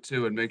read note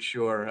 2 and make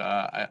sure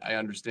I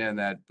understand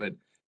that, but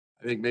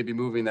I think maybe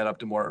moving that up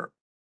to more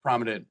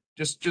prominent,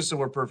 just so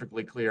we're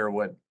perfectly clear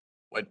what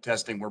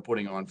testing we're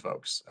putting on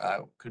folks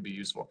could be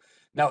useful.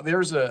 Now,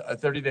 there's a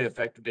 30-day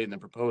effective date in the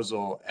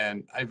proposal,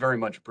 and I very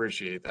much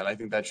appreciate that. I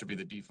think that should be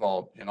the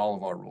default in all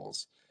of our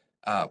rules.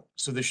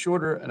 So the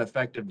shorter an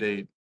effective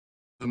date,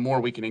 the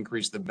more we can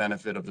increase the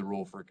benefit of the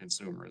rule for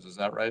consumers. Is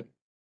that right?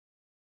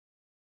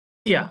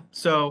 Yeah,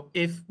 so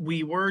if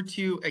we were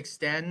to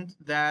extend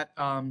that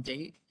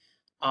date,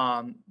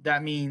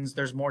 that means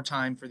there's more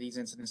time for these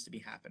incidents to be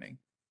happening.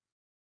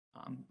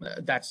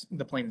 That's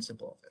the plain and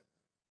simple of it.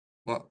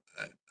 Well,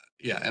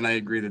 yeah, and I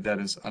agree that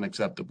that is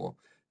unacceptable.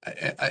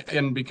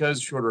 And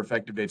because shorter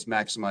effective dates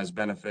maximize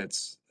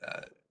benefits,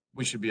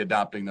 we should be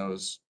adopting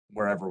those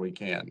wherever we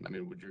can. I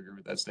mean, would you agree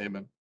with that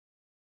statement?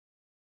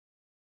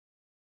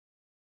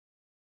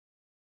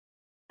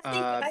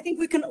 I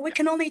think we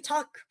can only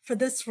talk for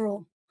this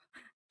rule.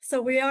 So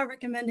we are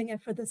recommending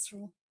it for this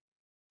rule.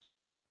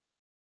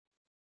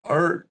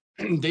 Our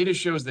data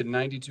shows that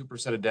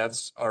 92% of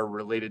deaths are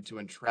related to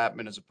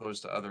entrapment as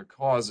opposed to other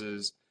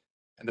causes.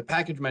 And the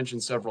package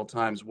mentioned several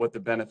times what the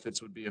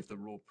benefits would be if the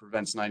rule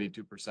prevents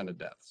 92% of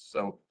deaths.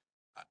 So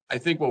I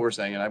think what we're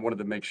saying, and I wanted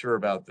to make sure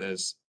about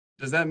this,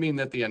 does that mean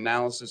that the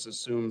analysis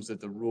assumes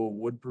that the rule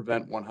would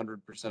prevent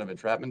 100% of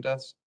entrapment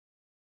deaths?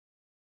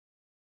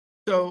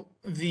 So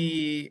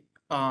the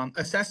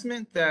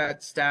assessment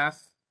that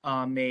staff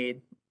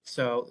made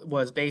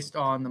was based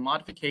on the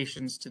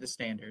modifications to the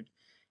standard,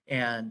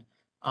 and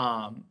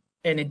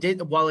it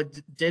did, while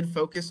it did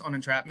focus on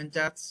entrapment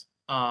deaths,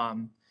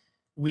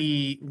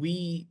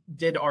 we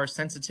did our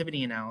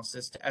sensitivity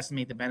analysis to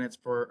estimate the benefits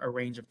for a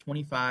range of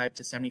 25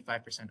 to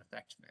 75%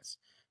 effectiveness,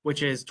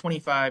 which is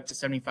 25 to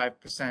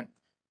 75%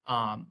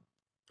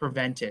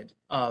 prevented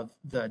of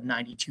the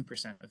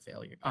 92% of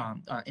failure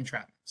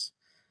entrapments.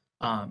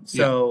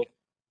 So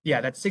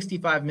yeah, that's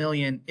 65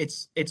 million.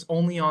 It's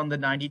only on the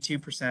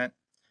 92%.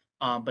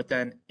 But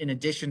then in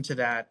addition to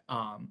that,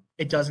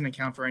 it doesn't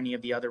account for any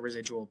of the other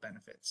residual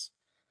benefits.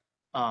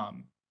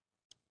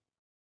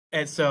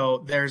 And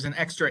so there's an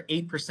extra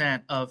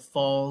 8% of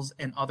falls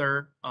and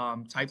other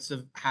types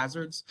of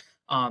hazards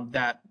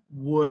that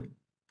would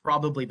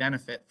probably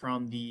benefit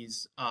from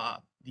these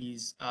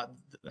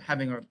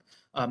having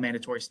a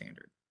mandatory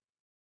standard.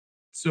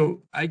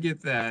 So I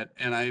get that,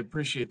 and I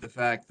appreciate the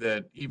fact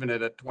that even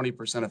at a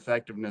 20%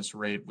 effectiveness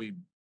rate, we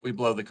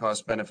blow the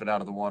cost benefit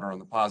out of the water on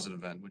the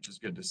positive end, which is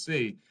good to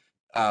see.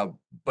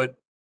 But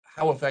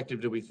how effective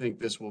do we think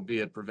this will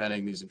be at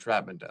preventing these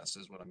entrapment deaths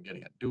is what I'm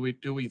getting at. Do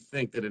we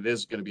think that it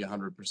is going to be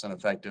 100%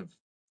 effective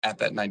at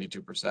that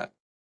 92%?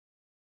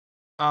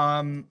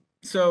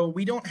 So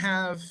we don't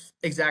have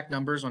exact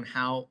numbers on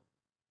how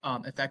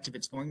effective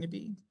it's going to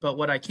be, but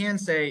what I can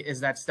say is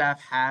that staff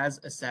has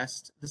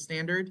assessed the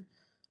standard,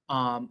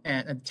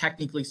 and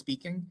technically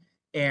speaking,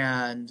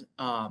 and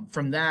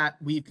from that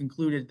we've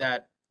concluded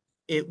that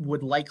it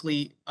would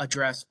likely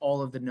address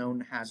all of the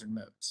known hazard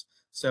modes.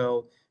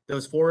 So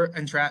those 4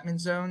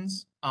 entrapment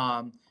zones,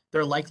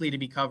 they're likely to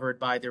be covered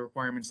by the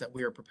requirements that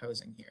we are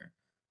proposing here,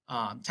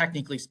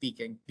 technically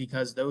speaking,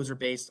 because those are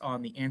based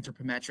on the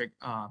anthropometric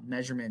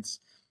measurements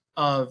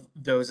of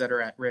those that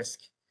are at risk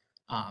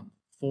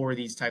for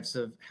these types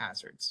of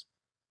hazards.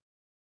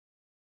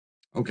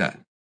 Okay.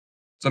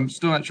 So I'm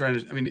still not trying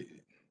to, I mean,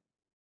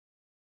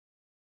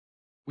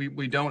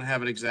 we don't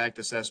have an exact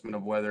assessment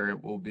of whether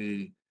it will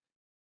be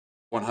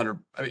 100.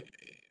 I mean,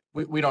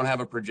 we don't have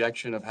a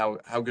projection of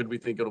how good we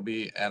think it'll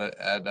be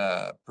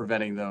at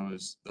preventing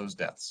those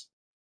deaths.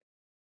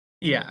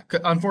 Yeah,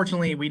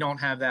 unfortunately, we don't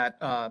have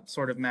that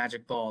sort of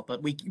magic ball,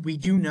 but we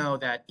do know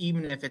that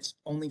even if it's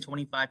only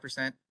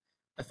 25%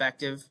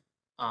 effective,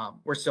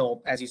 we're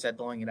still, as you said,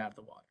 blowing it out of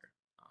the water.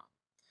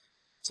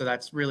 So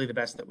that's really the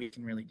best that we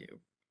can really do.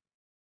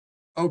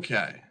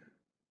 Okay.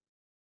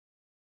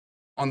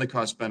 On the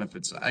cost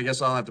benefits, I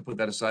guess I'll have to put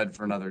that aside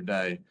for another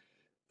day.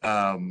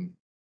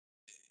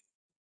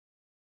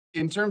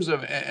 In terms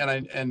of,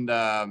 and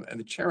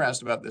the chair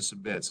asked about this a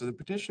bit. So the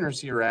petitioners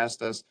here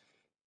asked us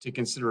to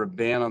consider a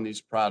ban on these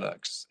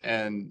products,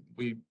 and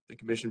the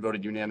commission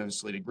voted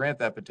unanimously to grant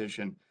that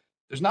petition.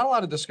 There's not a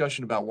lot of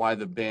discussion about why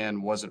the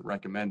ban wasn't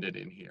recommended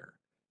in here.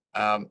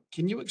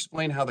 Can you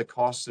explain how the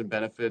costs and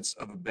benefits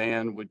of a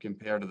ban would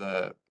compare to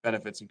the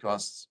benefits and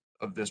costs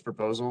of this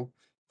proposal?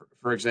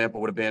 For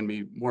example, would a ban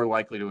be more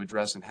likely to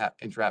address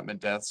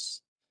entrapment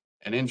deaths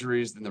and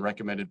injuries than the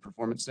recommended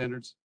performance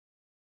standards?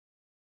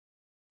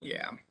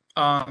 Yeah.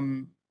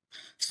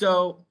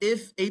 So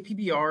if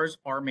APBRs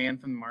are banned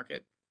from the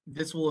market,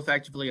 this will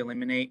effectively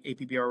eliminate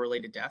APBR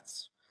related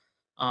deaths.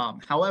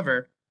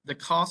 However, the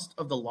cost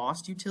of the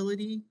lost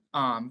utility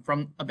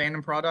from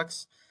abandoned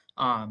products,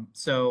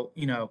 so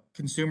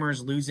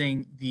consumers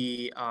losing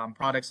the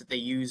products that they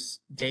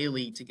use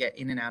daily to get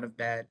in and out of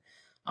bed,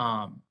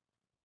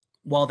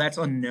 while that's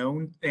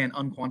unknown and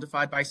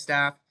unquantified by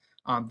staff,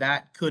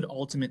 that could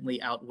ultimately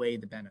outweigh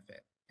the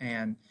benefit.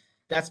 And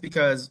that's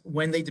because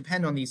when they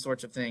depend on these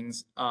sorts of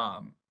things,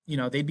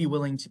 they'd be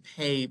willing to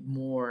pay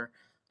more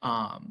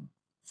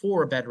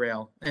for a bed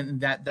rail,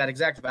 and that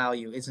exact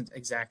value isn't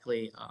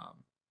exactly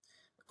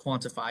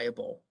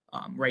quantifiable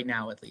right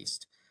now, at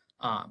least.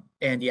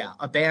 And yeah,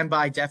 a ban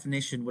by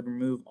definition would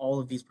remove all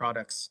of these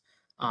products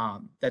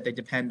that they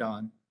depend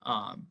on.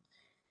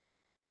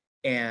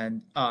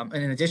 And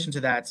in addition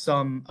to that,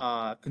 some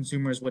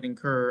consumers would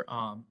incur,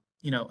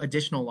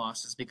 additional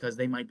losses because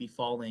they might be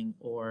falling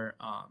or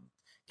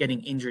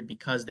getting injured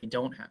because they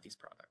don't have these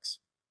products.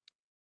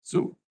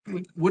 So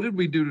what did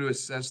we do to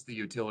assess the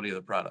utility of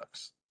the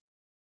products?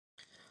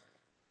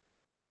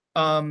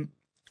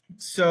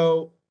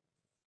 So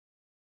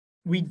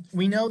we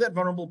know that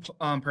vulnerable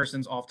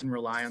persons often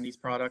rely on these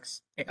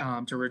products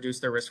to reduce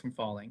their risk from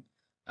falling,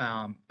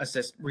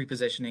 assist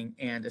repositioning,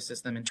 and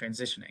assist them in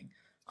transitioning.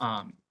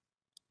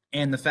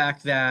 And the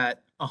fact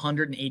that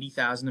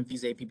 180,000 of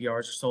these APBRs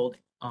are sold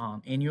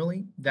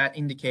annually, that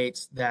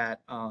indicates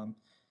that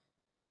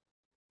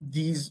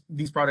these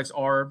products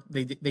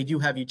they do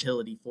have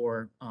utility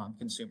for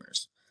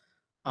consumers,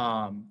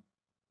 and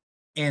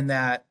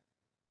that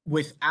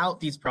without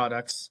these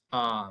products,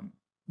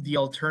 the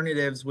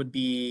alternatives would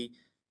be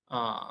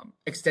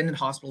extended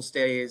hospital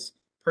stays,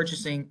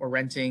 purchasing or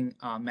renting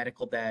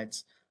medical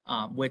beds,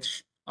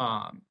 which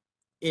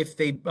if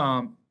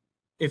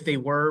they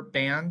were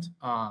banned,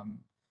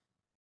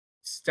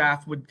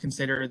 staff would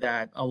consider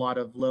that a lot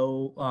of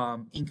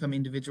low income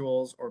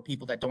individuals or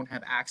people that don't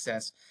have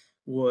access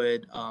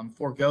would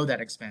forego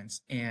that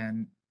expense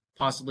and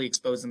possibly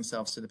expose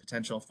themselves to the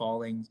potential of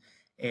falling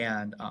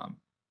and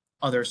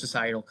other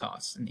societal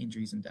costs and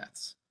injuries and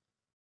deaths.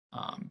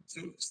 I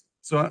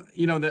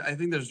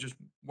think there's just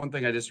one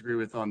thing I disagree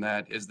with on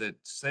that is that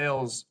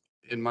sales,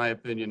 in my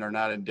opinion, are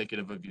not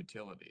indicative of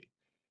utility.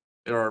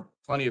 There are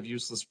plenty of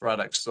useless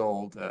products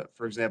sold.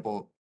 For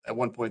example, at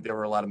one point, there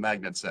were a lot of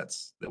magnet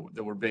sets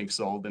that were being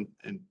sold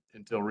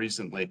until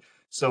recently.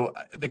 So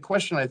the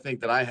question I think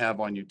that I have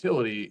on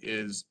utility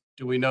is,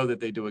 do we know that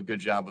they do a good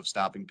job of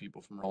stopping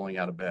people from rolling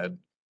out of bed,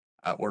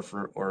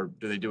 or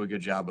do they do a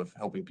good job of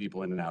helping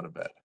people in and out of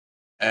bed?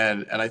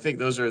 And I think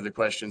those are the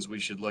questions we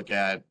should look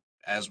at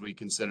as we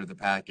consider the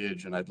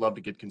package. And I'd love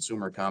to get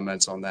consumer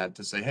comments on that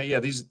to say, hey, yeah,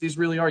 these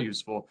really are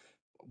useful.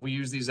 We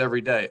use these every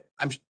day.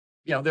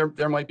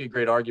 There might be a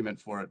great argument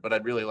for it, but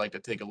I'd really like to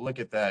take a look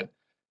at that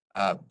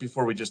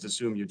before we just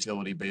assume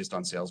utility based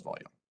on sales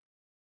volume.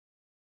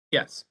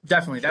 Yes,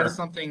 definitely. That is Sure.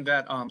 something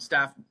that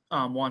staff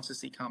wants to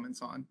see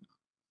comments on.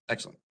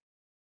 Excellent.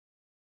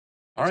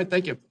 All right,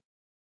 thank you.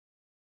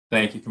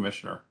 Thank you,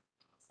 Commissioner.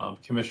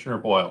 Commissioner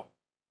Boyle.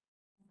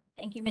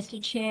 Thank you,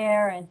 Mr.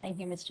 Chair, and thank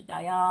you, Mr.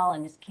 Dial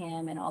and Ms.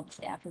 Kim and all the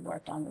staff who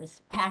worked on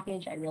this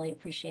package. I really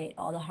appreciate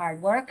all the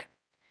hard work.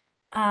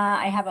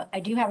 I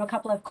do have a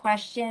couple of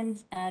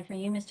questions for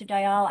you, Mr.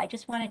 Dial. I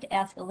just wanted to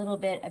ask a little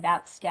bit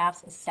about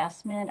staff's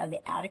assessment of the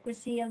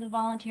adequacy of the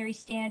voluntary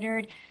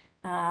standard.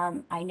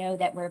 I know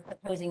that we're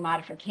proposing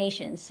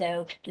modifications,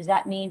 so does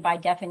that mean by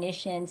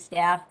definition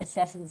staff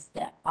assesses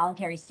the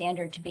voluntary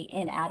standard to be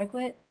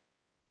inadequate?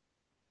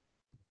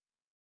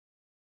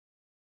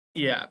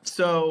 Yeah,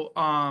 so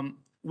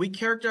we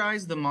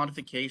characterize the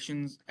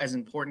modifications as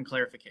important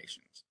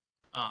clarifications.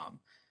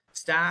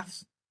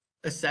 Staff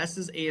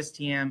assesses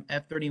ASTM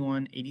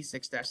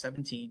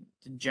F3186-17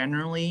 to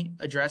generally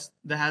address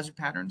the hazard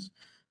patterns,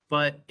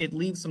 but it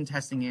leaves some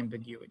testing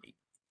ambiguity.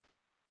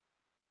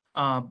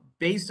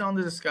 Based on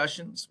the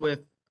discussions with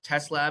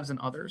test labs and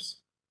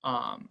others,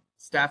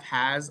 staff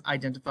has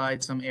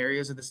identified some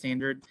areas of the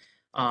standard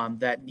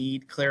that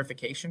need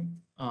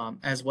clarification,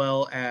 as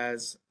well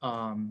as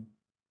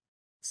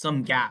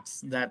some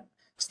gaps that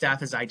staff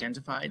has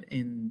identified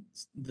in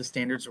the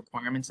standards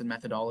requirements and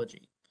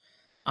methodology.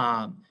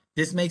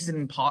 This makes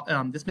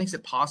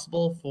it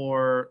possible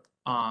for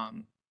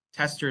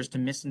testers to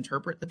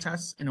misinterpret the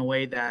tests in a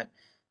way that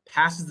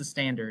passes the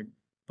standard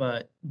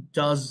but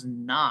does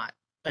not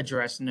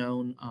address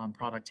known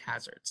product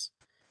hazards.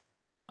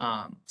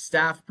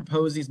 Staff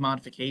propose these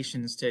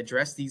modifications to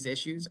address these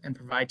issues and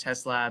provide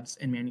test labs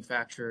and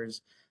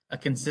manufacturers a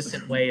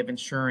consistent way of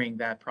ensuring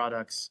that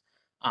products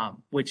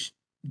which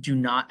do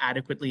not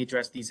adequately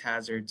address these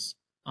hazards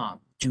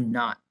do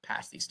not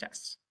pass these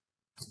tests.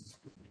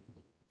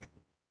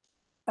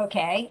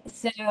 Okay,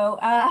 so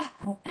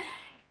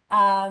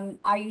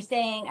are you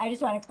saying, I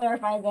just want to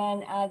clarify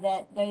then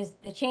that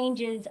the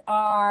changes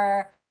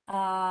are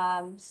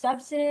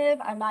substantive?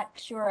 I'm not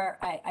sure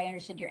I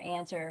understood your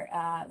answer,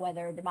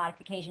 whether the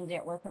modifications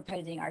that we're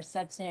proposing are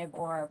substantive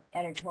or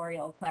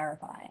editorial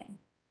clarifying.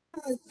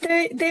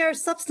 They are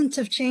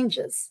substantive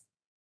changes.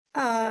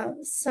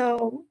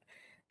 So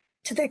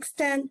to the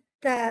extent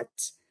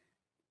that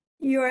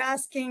you're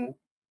asking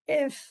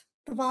if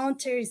the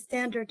voluntary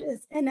standard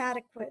is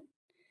inadequate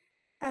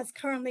as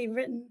currently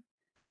written,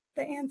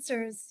 the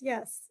answer is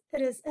yes,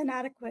 it is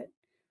inadequate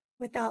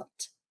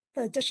without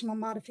the additional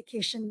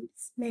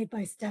modifications made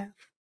by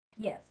staff.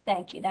 Yes,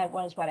 thank you. That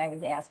was what I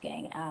was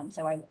asking.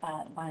 So I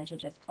wanted to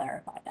just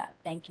clarify that.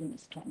 Thank you,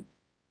 Ms. Kim.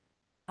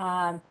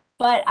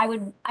 But I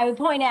would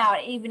point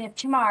out, even if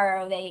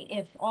tomorrow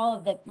if all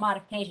of the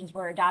modifications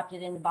were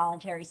adopted in the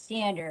voluntary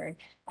standard,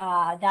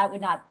 that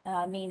would not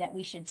mean that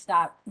we should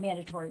stop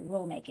mandatory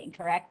rulemaking,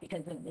 correct?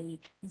 Because of the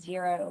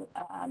zero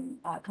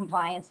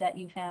compliance that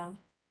you found?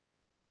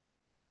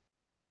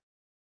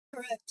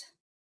 Correct.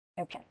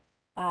 Okay.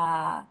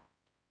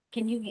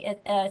 Can you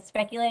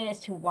speculate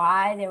as to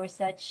why there was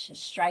such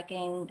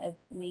striking,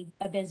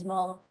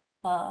 abysmal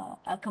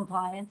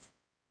compliance?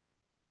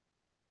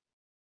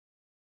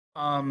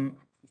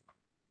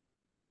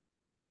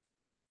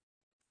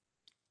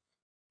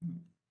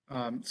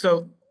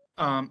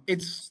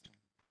 It's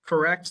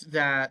correct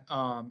that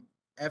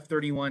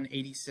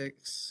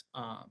F3186.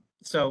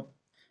 So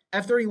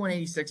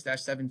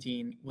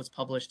F3186-17 was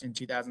published in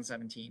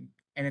 2017,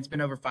 and it's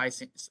been over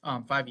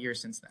 5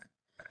 years since then.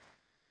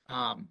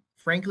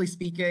 Frankly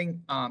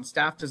speaking,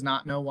 staff does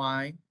not know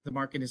why the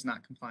market is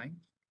not complying.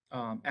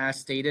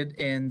 As stated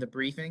in the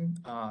briefing,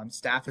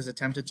 staff has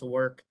attempted to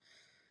work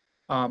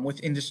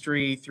with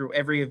industry through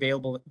every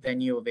available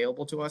venue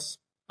available to us.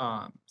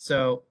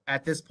 So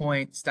at this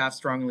point, staff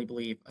strongly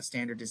believe a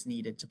standard is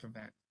needed to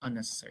prevent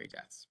unnecessary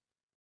deaths.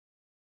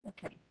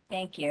 Okay,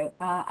 thank you.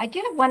 I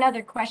do have one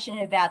other question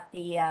about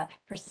the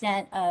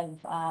percent of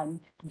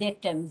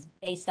victims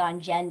based on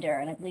gender.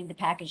 And I believe the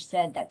package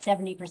said that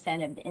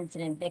 70% of the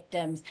incident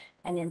victims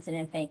and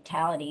incident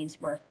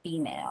fatalities were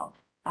female.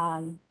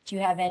 Do you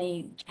have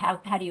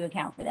how do you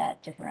account for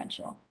that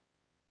differential?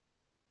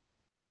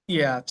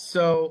 Yeah,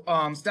 so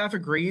staff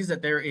agrees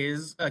that there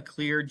is a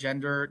clear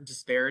gender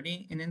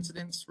disparity in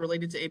incidents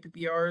related to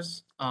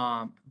APPRs,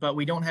 but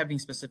we don't have any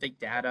specific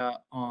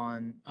data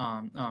on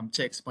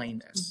to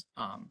explain this.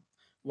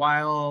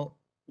 While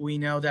we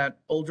know that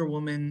older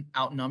women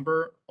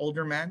outnumber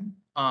older men,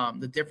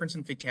 the difference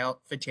in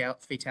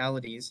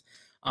fatalities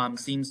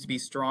seems to be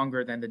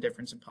stronger than the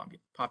difference in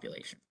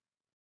population.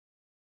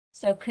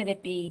 So could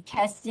it be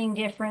testing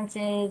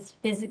differences,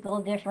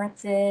 physical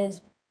differences,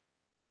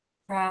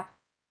 perhaps?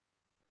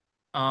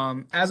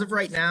 As of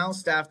right now,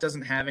 staff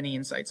doesn't have any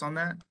insights on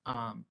that,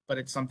 but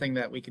it's something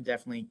that we could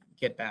definitely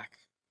get back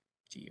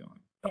to you on.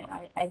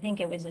 Yeah, I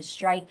think it was a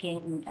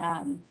striking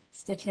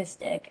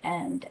statistic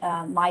and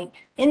might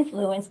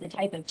influence the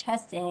type of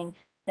testing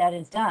that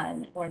is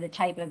done or the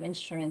type of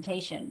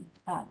instrumentation,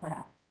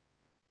 perhaps.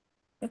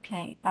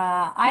 Okay,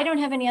 I don't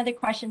have any other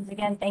questions.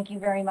 Again, thank you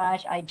very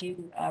much. I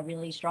do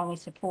really strongly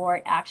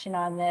support action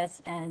on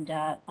this and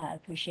I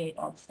appreciate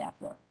all the staff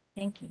work.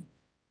 Thank you.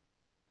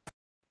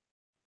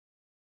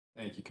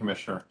 Thank you,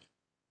 Commissioner.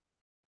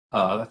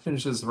 That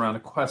finishes the round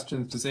of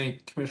questions. Does any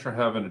commissioner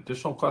have an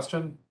additional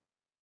question?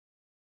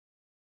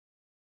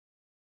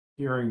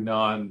 Hearing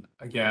none,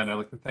 again, I'd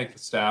like to thank the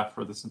staff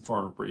for this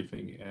informative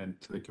briefing and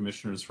to the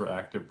commissioners for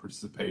active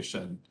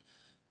participation.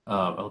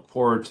 I look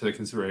forward to the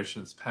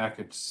consideration of this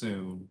package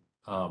soon.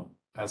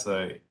 As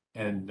a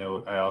end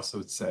note, I also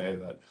would say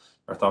that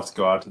our thoughts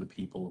go out to the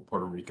people of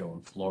Puerto Rico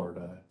and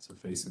Florida as they're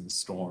facing the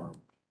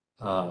storm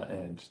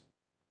and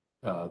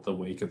the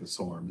wake of the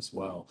storm as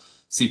well.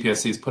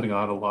 CPSC is putting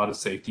out a lot of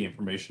safety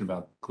information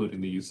about including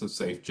the use of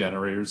safe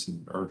generators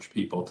and urge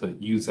people to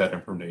use that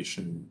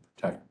information and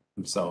protect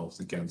themselves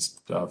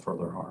against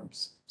further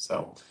harms.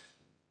 So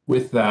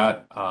with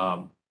that,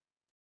 the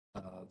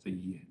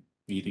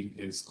meeting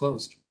is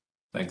closed.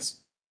 Thanks.